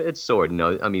double-edged sword.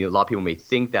 I mean, a lot of people may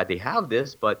think that they have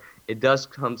this, but it does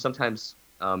sometimes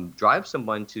drive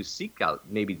someone to seek out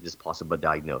maybe this possible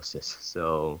diagnosis.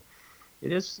 So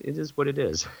it is what it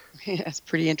is. Yeah, that's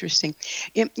pretty interesting.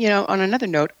 On another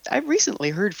note, I've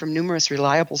recently heard from numerous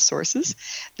reliable sources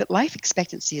that life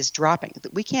expectancy is dropping,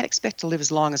 that we can't expect to live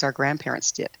as long as our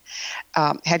grandparents did.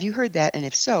 Have you heard that? And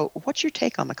if so, what's your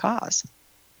take on the cause?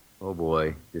 Oh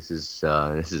boy, this is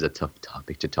a tough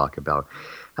topic to talk about.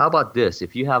 How about this?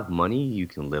 If you have money, you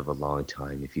can live a long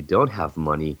time. If you don't have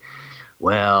money,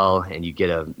 well, and you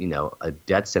get a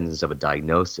death sentence of a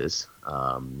diagnosis,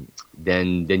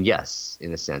 then yes,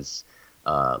 in a sense,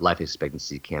 life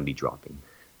expectancy can be dropping.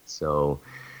 So,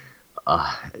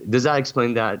 does that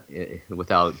explain that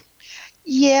without?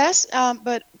 Yes,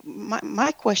 but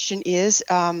my question is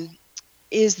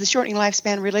the shortening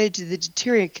lifespan related to the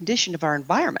deteriorating condition of our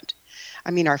environment? I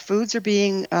mean, our foods are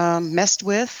being messed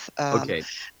with. Okay.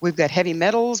 We've got heavy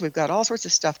metals. We've got all sorts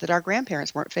of stuff that our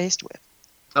grandparents weren't faced with.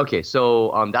 Okay,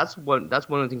 so that's one of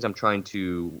the things I'm trying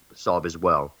to solve as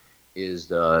well. Is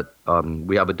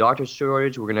we have a doctor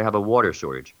shortage. We're going to have a water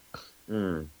shortage.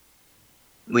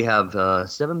 We have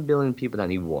 7 billion people that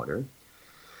need water,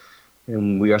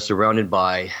 and we are surrounded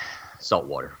by salt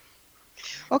water.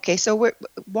 Okay, so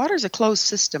water's a closed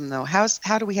system, though.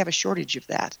 How do we have a shortage of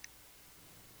that?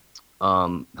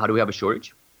 How do we have a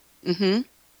shortage? Mm-hmm.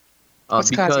 What's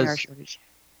causing our shortage?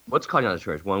 What's causing our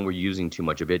shortage? 1, we're using too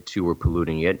much of it. 2, we're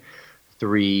polluting it.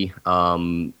 3,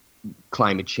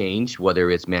 climate change,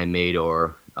 whether it's man-made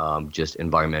or just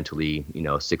environmentally,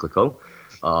 cyclical.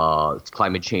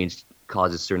 Climate change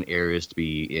causes certain areas to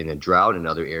be in a drought and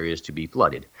other areas to be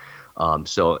flooded.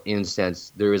 So in a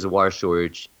sense, there is a water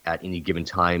shortage at any given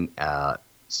time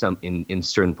in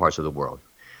certain parts of the world.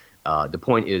 The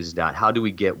point is that how do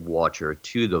we get water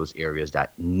to those areas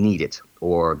that need it,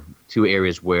 or to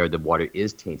areas where the water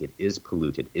is tainted, is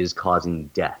polluted, is causing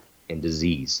death and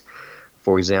disease?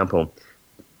 For example,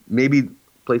 maybe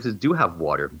places do have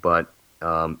water, but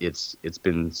it's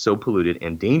been so polluted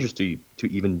and dangerous to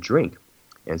even drink.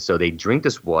 And so they drink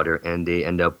this water and they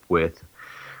end up with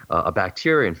a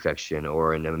bacteria infection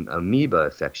or an amoeba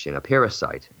infection, a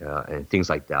parasite, and things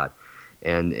like that.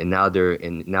 And now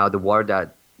the water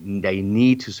that they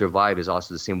need to survive is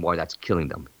also the same water that's killing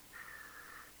them.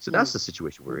 So that's the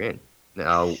situation we're in.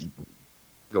 Now,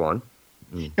 go on.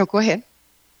 No, go ahead.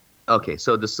 Okay,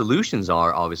 so the solutions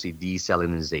are obviously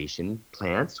desalinization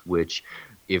plants, which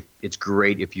it's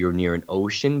great if you're near an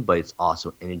ocean, but it's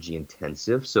also energy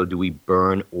intensive. So do we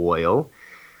burn oil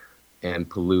and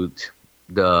pollute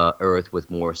the earth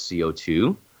with more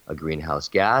CO2, a greenhouse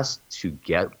gas, to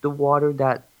get the water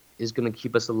that is going to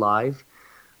keep us alive?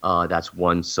 That's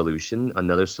one solution.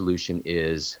 Another solution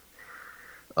is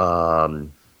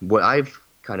what I've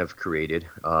kind of created.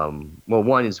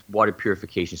 One is water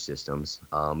purification systems,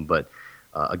 but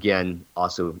again,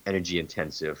 also energy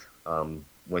intensive.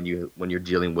 When you're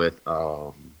dealing with,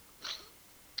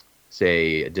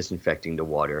 say, disinfecting the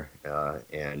water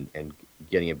and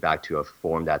getting it back to a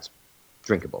form that's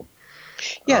drinkable.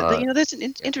 Yeah, that's an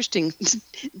interesting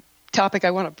topic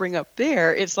I want to bring up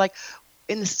there. It's like,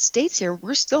 in the States here,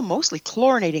 we're still mostly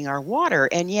chlorinating our water,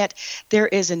 and yet there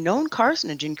is a known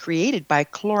carcinogen created by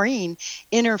chlorine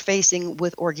interfacing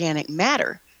with organic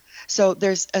matter. So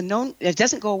there's a known, it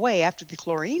doesn't go away after the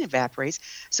chlorine evaporates,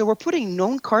 so we're putting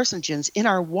known carcinogens in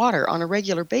our water on a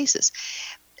regular basis.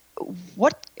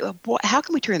 How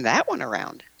can we turn that one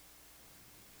around?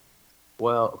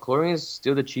 Well, chlorine is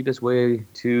still the cheapest way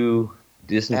to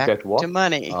disinfect water. To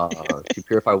money. To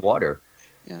purify water.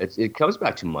 Yeah. It comes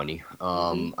back to money.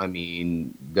 I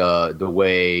mean, the other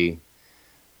way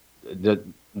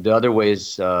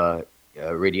is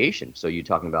radiation. So you're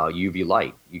talking about UV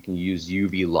light. You can use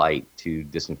UV light to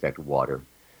disinfect water,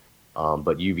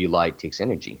 but UV light takes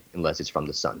energy unless it's from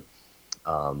the sun.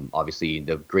 Obviously,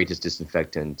 the greatest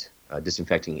disinfecting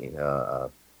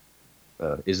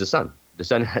is the sun.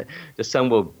 The sun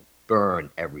will burn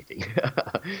everything.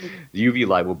 The UV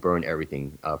light will burn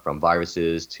everything from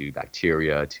viruses to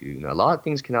bacteria to a lot of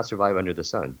things cannot survive under the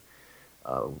sun.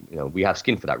 We have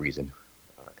skin for that reason,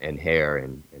 and hair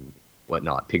and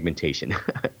whatnot, pigmentation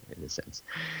in a sense.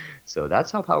 So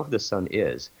that's how powerful the sun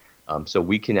is. So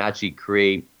we can actually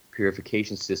create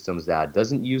purification systems that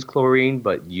doesn't use chlorine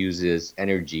but uses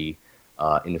energy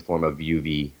in the form of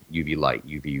UV light,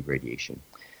 UV radiation.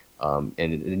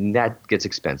 And that gets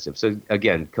expensive. So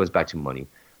again, it comes back to money.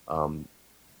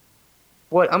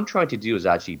 What I'm trying to do is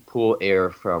actually pull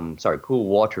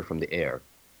water from the air.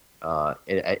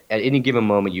 At any given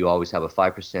moment, you always have a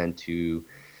 5% to,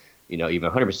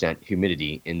 even 100%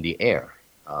 humidity in the air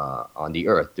on the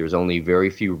Earth. There's only very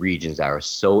few regions that are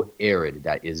so arid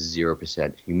that is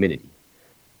 0% humidity.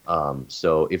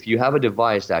 So if you have a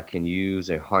device that can use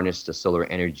and harness the solar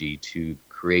energy to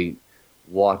create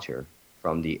water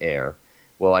from the air,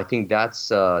 well, I think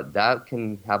that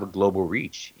can have a global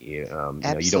reach.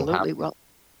 Absolutely. Well,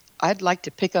 I'd like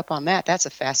to pick up on that. That's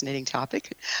a fascinating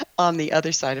topic on the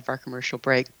other side of our commercial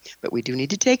break, but we do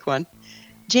need to take one.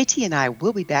 JT and I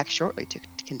will be back shortly to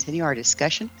continue our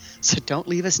discussion, so don't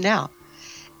leave us now.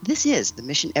 This is the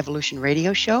Mission Evolution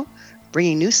Radio Show,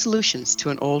 bringing new solutions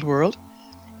to an old world.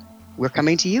 We're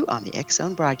coming to you on the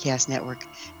X-Zone Broadcast Network,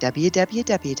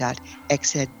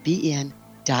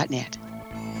 www.xzbn.net.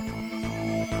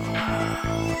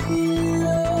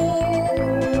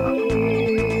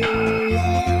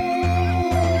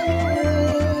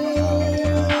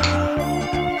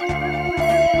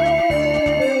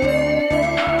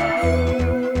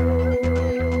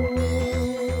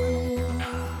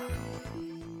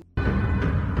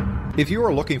 If you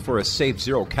are looking for a safe,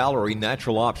 zero-calorie,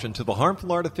 natural option to the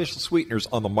harmful artificial sweeteners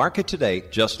on the market today,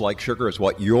 Just Like Sugar is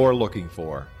what you're looking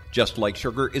for. Just Like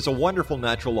Sugar is a wonderful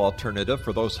natural alternative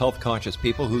for those health-conscious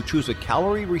people who choose a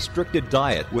calorie-restricted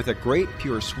diet with a great,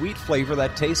 pure, sweet flavor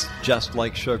that tastes just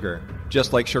like sugar.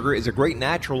 Just Like Sugar is a great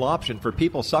natural option for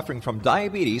people suffering from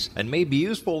diabetes and may be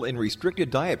useful in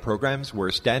restricted diet programs where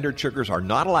standard sugars are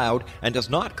not allowed and does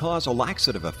not cause a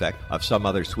laxative effect of some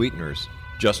other sweeteners.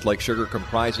 Just Like Sugar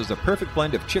comprises a perfect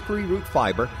blend of chicory root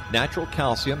fiber, natural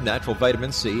calcium, natural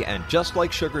vitamin C, and Just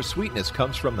Like Sugar's sweetness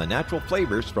comes from the natural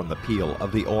flavors from the peel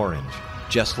of the orange.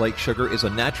 Just Like Sugar is a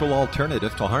natural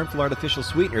alternative to harmful artificial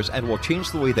sweeteners and will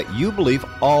change the way that you believe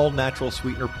all natural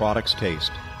sweetener products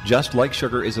taste. Just Like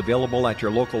Sugar is available at your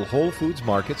local Whole Foods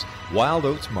markets, Wild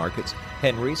Oats markets,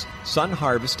 Henry's, Sun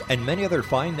Harvest, and many other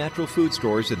fine natural food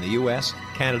stores in the U.S.,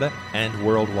 Canada, and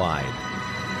worldwide.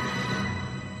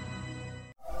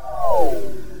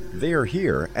 They are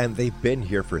here, and they've been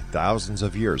here for thousands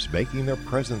of years, making their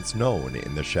presence known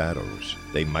in the shadows.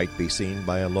 They might be seen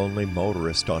by a lonely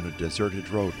motorist on a deserted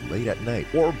road late at night,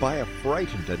 or by a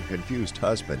frightened and confused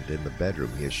husband in the bedroom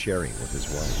he is sharing with his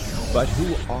wife. But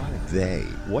who are they?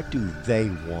 What do they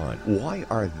want? Why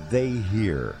are they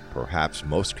here? Perhaps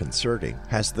most concerning,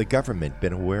 has the government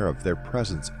been aware of their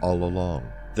presence all along?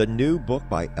 The new book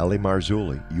by Ellie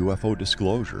Marzulli, UFO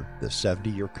Disclosure, the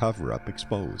 70-year cover-up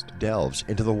exposed, delves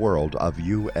into the world of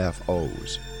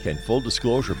UFOs. Can full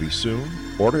disclosure be soon?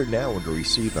 Order now to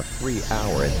receive a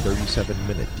 3-hour and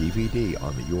 37-minute DVD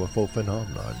on the UFO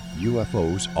phenomenon.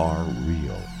 UFOs are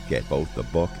real. Get both the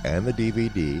book and the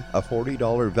DVD, a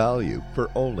 $40 value,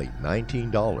 for only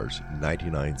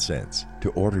 $19.99. To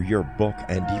order your book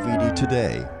and DVD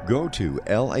today, go to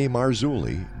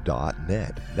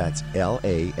lamarzulli.net. That's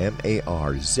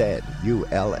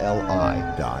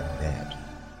LAMARZULLI.net.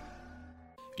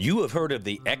 You have heard of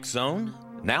the X-Zone?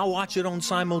 Now watch it on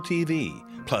Simul TV,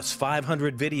 plus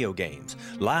 500 video games,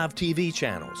 live TV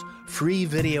channels, free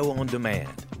video on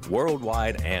demand,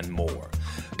 worldwide, and more.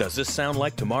 Does this sound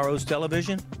like tomorrow's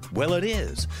television? Well, it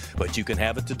is, but you can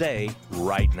have it today,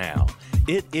 right now.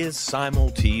 It is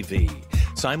Simul TV.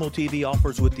 Simul TV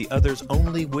offers what the others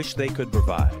only wish they could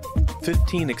provide.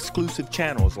 15 exclusive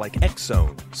channels like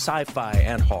X-Zone, Sci-Fi,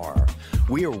 and Horror.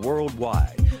 We are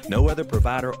worldwide. No other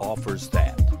provider offers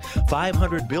that.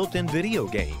 500 built-in video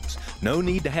games. No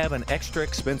need to have an extra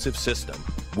expensive system.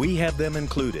 We have them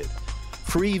included.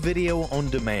 Free video on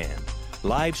demand.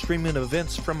 Live streaming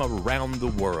events from around the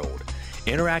world.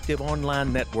 Interactive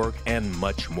online network, and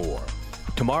much more.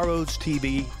 Tomorrow's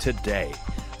TV today.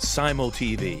 Simul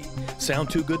TV. Sound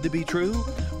too good to be true?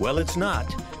 Well, it's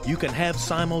not. You can have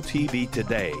Simul TV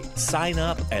today. Sign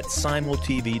up at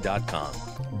simultv.com.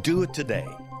 Do it today.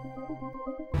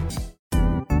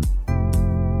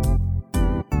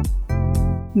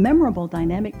 Memorable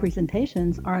dynamic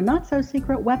presentations are a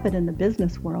not-so-secret weapon in the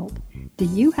business world. Do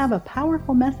you have a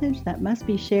powerful message that must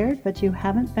be shared, but you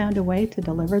haven't found a way to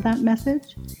deliver that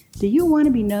message? Do you want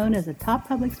to be known as a top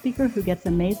public speaker who gets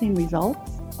amazing results?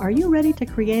 Are you ready to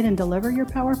create and deliver your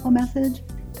powerful message?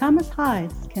 Thomas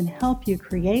Hides can help you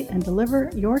create and deliver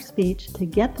your speech to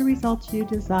get the results you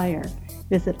desire.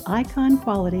 Visit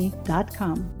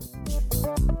iconquality.com.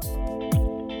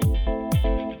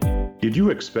 Did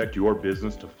you expect your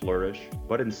business to flourish,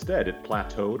 but instead it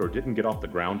plateaued or didn't get off the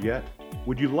ground yet?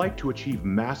 Would you like to achieve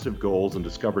massive goals and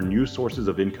discover new sources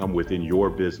of income within your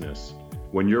business?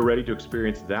 When you're ready to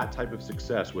experience that type of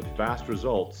success with fast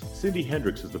results, Cindy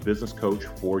Hendricks is the business coach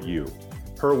for you.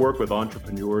 Her work with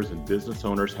entrepreneurs and business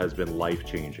owners has been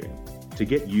life-changing. To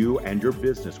get you and your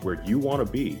business where you want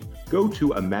to be, go to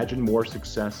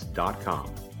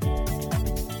imaginemoresuccess.com.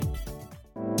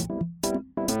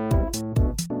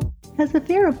 Has the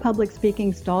fear of public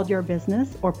speaking stalled your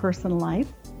business or personal life?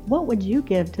 What would you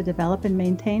give to develop and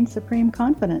maintain supreme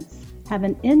confidence? Have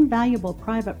an invaluable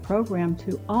private program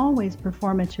to always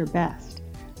perform at your best.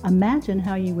 Imagine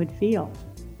how you would feel.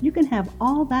 You can have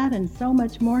all that and so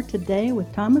much more today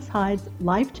with Thomas Hyde's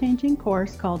life-changing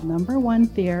course called Number One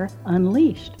Fear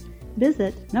Unleashed.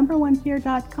 Visit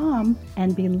numberonefear.com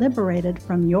and be liberated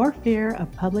from your fear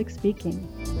of public speaking.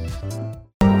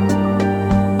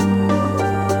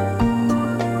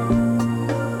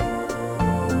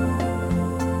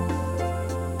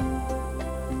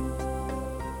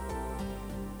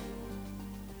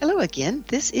 Hello again.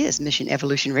 This is Mission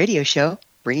Evolution Radio Show,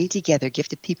 bringing together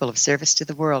gifted people of service to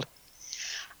the world.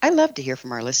 I love to hear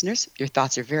from our listeners. Your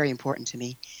thoughts are very important to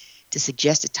me. To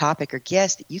suggest a topic or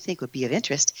guest that you think would be of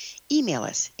interest, email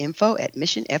us,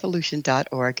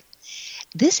 info@missionevolution.org.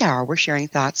 This hour, we're sharing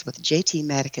thoughts with J.T.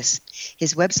 Madicus.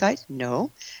 His website,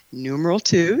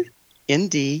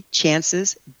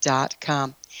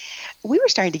 chances.com. We were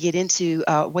starting to get into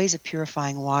ways of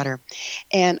purifying water,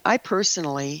 and I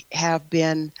personally have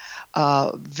been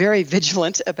very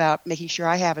vigilant about making sure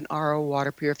I have an RO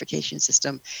water purification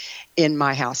system in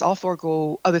my house. I'll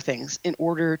forego other things in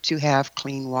order to have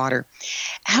clean water.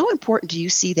 How important do you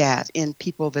see that in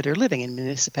people that are living in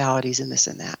municipalities and this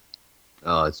and that?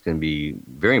 It's going to be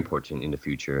very important in the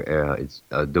future. It's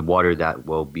the water that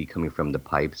will be coming from the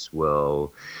pipes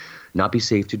will not be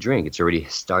safe to drink. It's already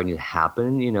starting to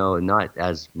happen, not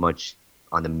as much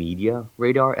on the media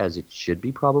radar as it should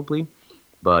be probably.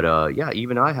 But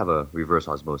even I have a reverse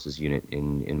osmosis unit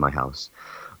in my house.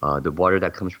 The water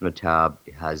that comes from the tap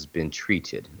has been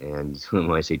treated. And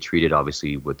when I say treated,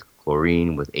 obviously with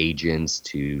chlorine, with agents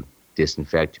to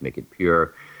disinfect, to make it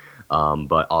pure,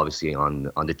 but obviously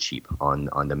on the cheap,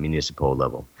 on the municipal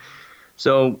level.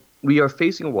 So we are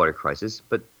facing a water crisis,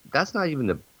 but that's not even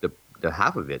the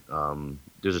half of it.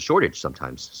 There's a shortage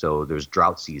sometimes. So there's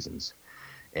drought seasons,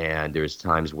 and there's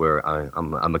times where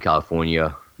I'm a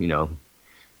California,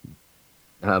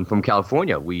 I'm from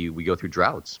California. We go through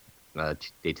droughts.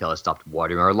 They tell us stop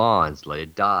watering our lawns, let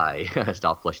it die,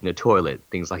 stop flushing the toilet,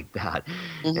 things like that.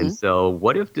 Mm-hmm. And so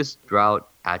what if this drought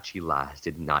actually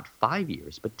lasted not 5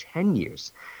 years, but 10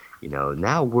 years?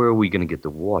 Now where are we going to get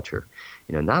the water?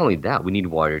 Not only that, we need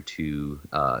water to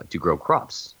grow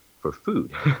crops for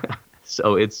food.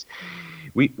 So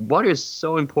water is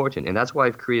so important, and that's why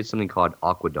I've created something called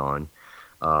Aquadon.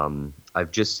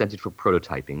 I've just sent it for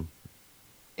prototyping,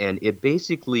 and it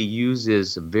basically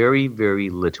uses very, very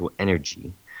little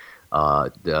energy,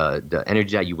 the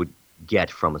energy that you would get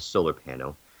from a solar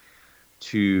panel,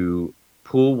 to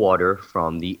pull water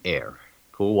from the air.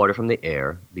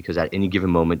 Because at any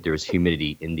given moment there's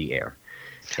humidity in the air.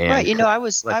 And right.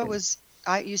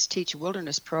 I used to teach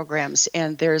wilderness programs,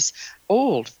 and there's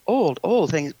old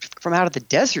things from out of the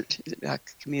desert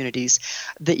communities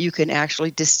that you can actually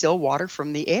distill water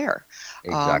from the air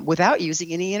without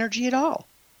using any energy at all.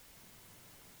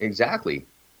 Exactly.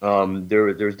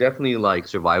 There's definitely like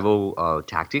survival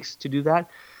tactics to do that,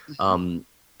 and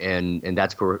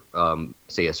that's for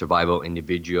say a survival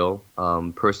individual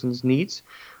person's needs.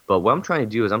 But what I'm trying to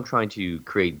do is I'm trying to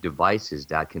create devices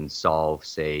that can solve,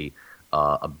 say,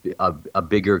 a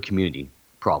bigger community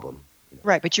problem.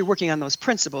 Right, but you're working on those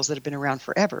principles that have been around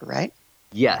forever, right?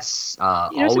 Yes.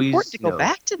 It's important to go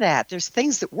back to that. There's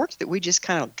things that worked that we just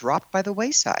kind of dropped by the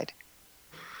wayside.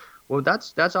 Well,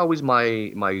 that's always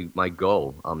my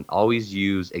goal. Always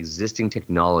use existing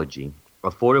technology,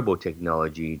 affordable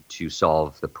technology to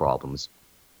solve the problems.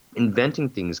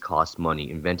 Inventing things costs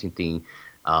money. Inventing things,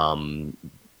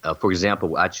 for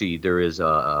example, actually there is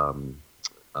a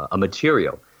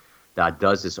material that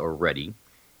does this already,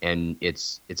 and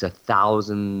it's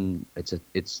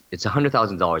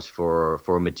 $100,000 for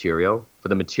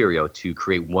the material to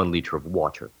create 1 liter of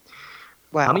water.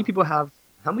 Wow. How many people have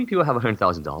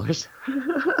 $100,000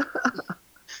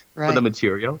 for the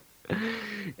material?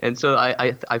 And so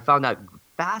I found that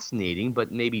fascinating, but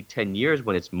maybe 10 years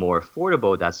when it's more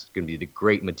affordable, that's going to be the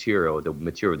great material, the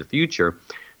material of the future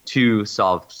to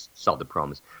solve the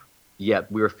problems.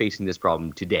 Yet we're facing this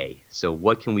problem today. So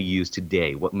what can we use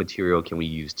today? What material can we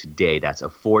use today that's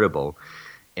affordable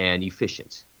and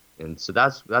efficient? And so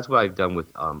that's what I've done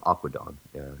with Aquadon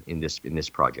in this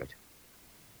project.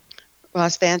 Well,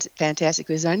 it's fantastic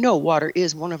because I know water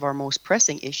is one of our most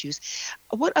pressing issues.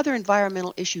 What other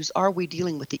environmental issues are we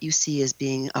dealing with that you see as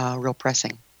being real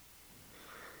pressing?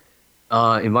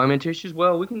 Environmental issues?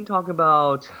 Well, we can talk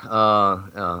about,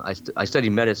 I study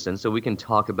medicine, so we can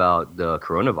talk about the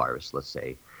coronavirus, let's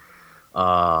say.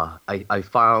 I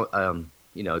found,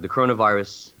 the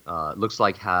coronavirus looks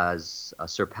like has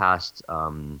surpassed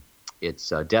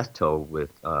its death toll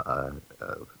with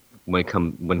when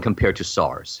compared to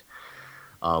SARS.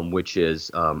 Which is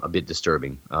a bit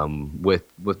disturbing.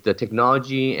 With the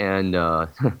technology and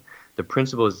the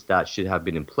principles that should have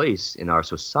been in place in our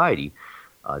society,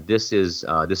 this is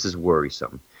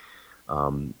worrisome.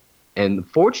 And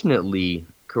fortunately,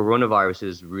 coronavirus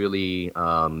is really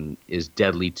is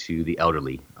deadly to the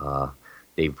elderly.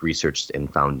 They've researched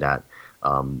and found that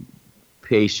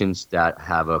patients that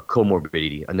have a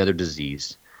comorbidity, another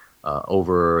disease,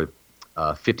 over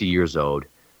 50 years old,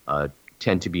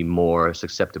 tend to be more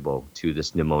susceptible to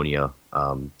this pneumonia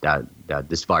that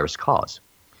this virus causes.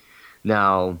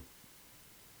 Now,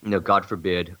 God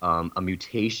forbid, a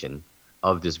mutation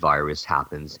of this virus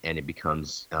happens and it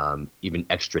becomes even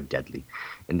extra deadly.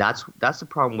 And that's the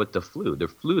problem with the flu.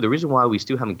 The reason why we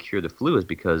still haven't cured the flu is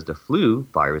because the flu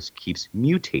virus keeps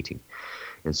mutating.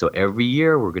 And so every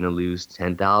year we're going to lose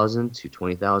 10,000 to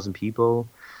 20,000 people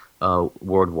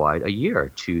worldwide a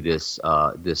year to this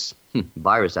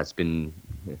virus that's been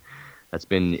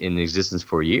in existence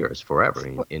for years, forever,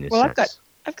 in a sense.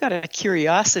 I've got a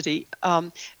curiosity.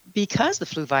 Because the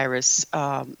flu virus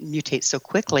mutates so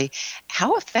quickly,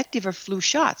 how effective are flu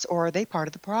shots, or are they part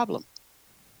of the problem?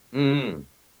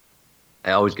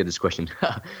 I always get this question.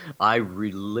 I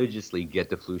religiously get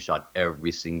the flu shot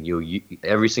every single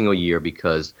year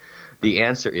because the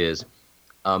answer is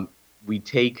we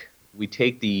take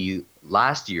the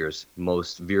last year's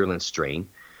most virulent strain.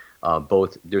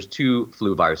 There's two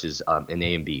flu viruses, an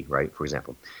A and B, right, for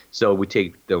example. So we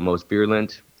take the most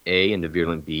virulent A and the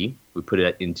virulent B, we put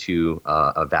it into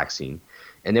a vaccine,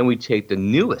 and then we take the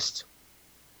newest,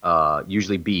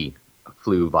 usually B,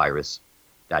 flu virus,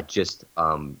 that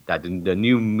the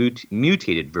new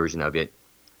mutated version of it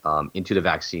into the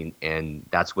vaccine, and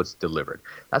that's what's delivered.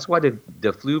 That's why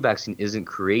the flu vaccine isn't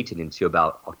created until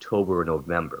about October or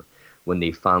November, when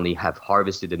they finally have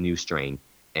harvested a new strain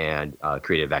and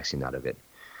created a vaccine out of it.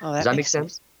 Oh, does that make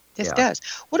sense? This does.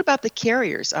 What about the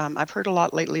carriers? I've heard a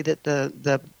lot lately that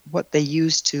the what they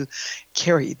use to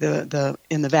carry the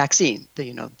in the vaccine,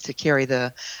 to carry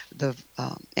the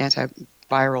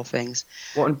antiviral things,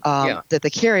 that the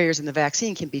carriers in the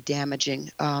vaccine can be damaging.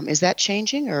 Is that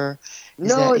changing, or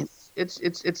no?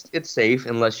 It's safe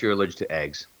unless you're allergic to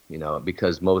eggs.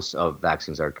 Because most of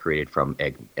vaccines are created from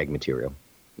egg material.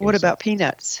 What about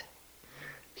peanuts?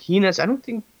 Peanuts? I don't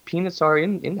think peanuts are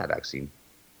in that vaccine.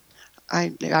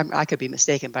 I could be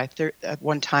mistaken, but at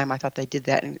one time I thought they did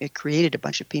that and it created a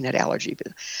bunch of peanut allergy. But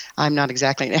I'm not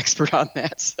exactly an expert on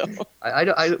that. So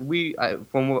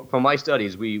from my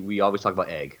studies, we always talk about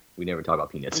egg. We never talk about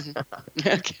peanuts.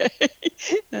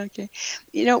 Mm-hmm. Okay.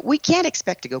 We can't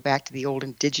expect to go back to the old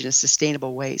indigenous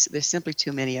sustainable ways. There's simply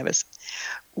too many of us.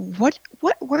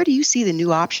 Where do you see the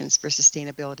new options for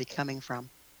sustainability coming from?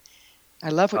 I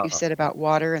love what you said about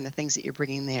water and the things that you're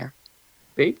bringing there.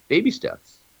 Baby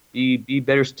steps. Be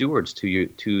better stewards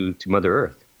to Mother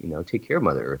Earth. Take care of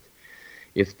Mother Earth.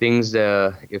 If things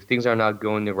are not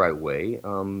going the right way,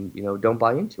 don't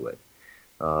buy into it.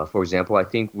 For example, I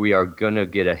think we are gonna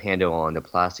get a handle on the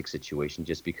plastic situation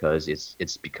just because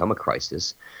it's become a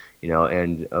crisis.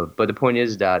 But the point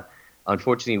is that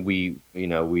unfortunately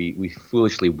we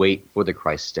foolishly wait for the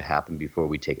crisis to happen before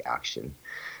we take action.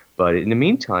 But in the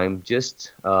meantime,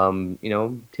 just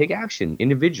take action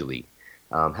individually.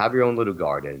 Have your own little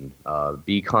garden.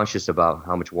 Be conscious about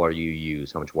how much water you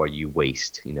use, how much water you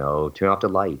waste. Turn off the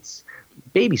lights.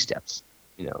 Baby steps.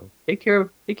 Take care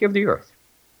of the earth.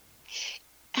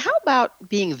 How about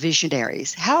being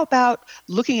visionaries? How about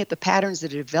looking at the patterns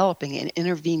that are developing and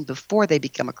intervene before they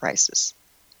become a crisis?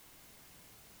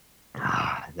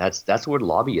 That's where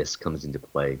lobbyists comes into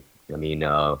play. I mean,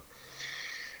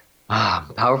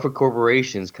 powerful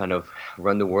corporations kind of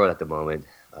run the world at the moment.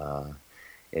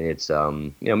 And it's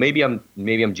maybe I'm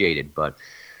jaded, but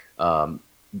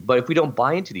if we don't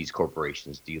buy into these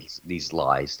corporations, these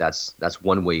lies, that's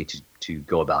one way to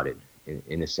go about it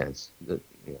in a sense,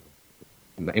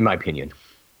 in my opinion.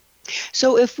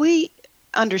 So if we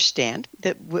understand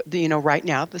that right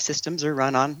now the systems are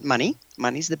run on money.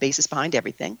 Money's the basis behind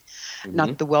everything,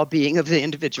 not the well-being of the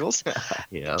individuals.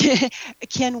 Yeah.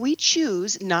 Can we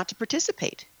choose not to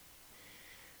participate?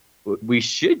 We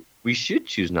should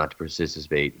choose not to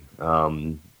participate.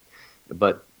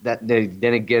 But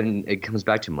then again, it comes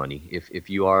back to money. If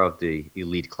you are of the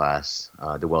elite class,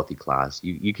 the wealthy class,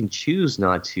 you can choose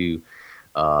not to,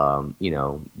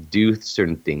 do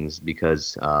certain things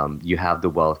because you have the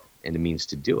wealth and the means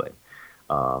to do it.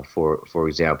 For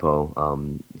example,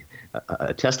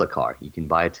 a Tesla car. You can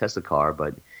buy a Tesla car,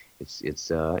 but it's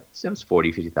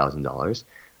 $40,000-$50,000.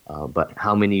 But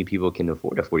how many people can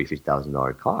afford a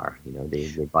 $40,000-$50,000 car?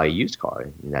 They buy a used car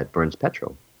and that burns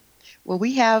petrol. Well,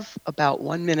 we have about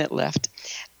 1 minute left.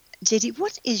 JT,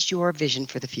 what is your vision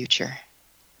for the future?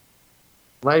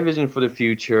 My vision for the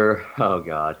future, oh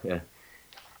God,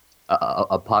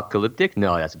 apocalyptic?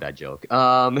 No, that's a bad joke.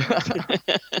 My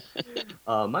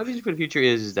vision for the future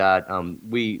is that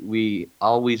we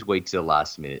always wait to the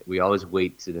last minute. We always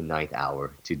wait to the 9th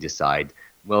hour to decide,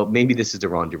 well, maybe this is the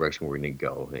wrong direction we're going to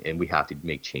go, and we have to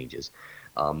make changes.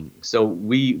 So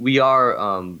we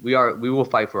will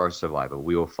fight for our survival.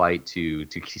 We will fight to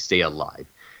stay alive,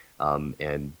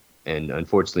 and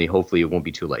unfortunately, hopefully, it won't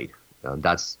be too late.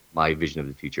 That's my vision of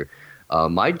the future.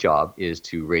 My job is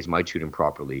to raise my children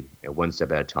properly, one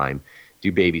step at a time,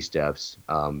 do baby steps,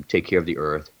 take care of the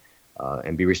earth,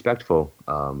 and be respectful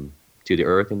to the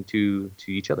earth and to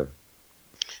each other.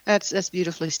 That's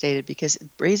beautifully stated, because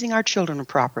raising our children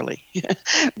properly,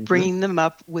 bringing them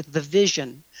up with the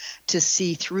vision to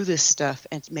see through this stuff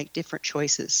and to make different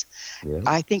choices. Yeah.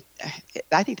 I think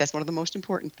that's one of the most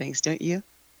important things, don't you?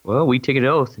 Well, we take an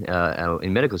oath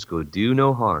in medical school: do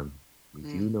no harm. We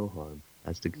do no harm.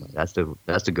 That's the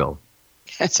goal.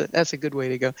 That's a good way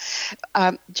to go.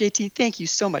 JT, thank you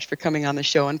so much for coming on the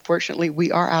show. Unfortunately,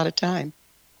 we are out of time.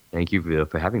 Thank you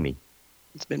for having me.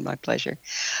 It's been my pleasure.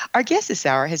 Our guest this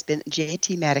hour has been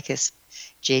JT Madicus.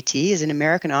 JT is an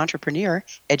American entrepreneur,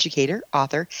 educator,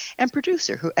 author, and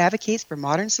producer who advocates for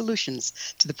modern solutions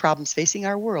to the problems facing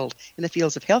our world in the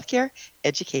fields of healthcare,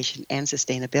 education, and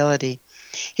sustainability.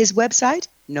 His website,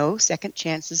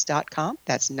 NoSecondChances.com.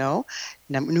 That's numeral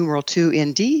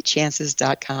 2ND,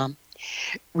 chances.com.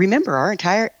 Remember, our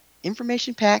entire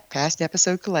information-packed past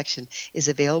episode collection is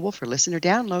available for listener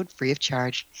download free of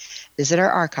charge. Visit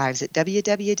our archives at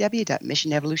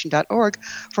www.missionevolution.org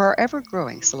for our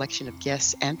ever-growing selection of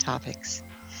guests and topics.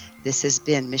 This has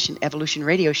been Mission Evolution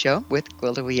Radio Show with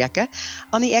Gwilda Wiyaka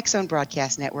on the X Zone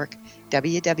Broadcast Network,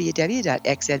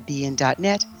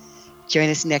 www.xzbn.net. Join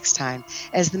us next time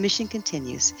as the mission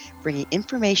continues, bringing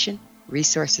information,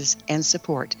 resources, and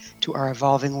support to our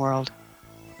evolving world.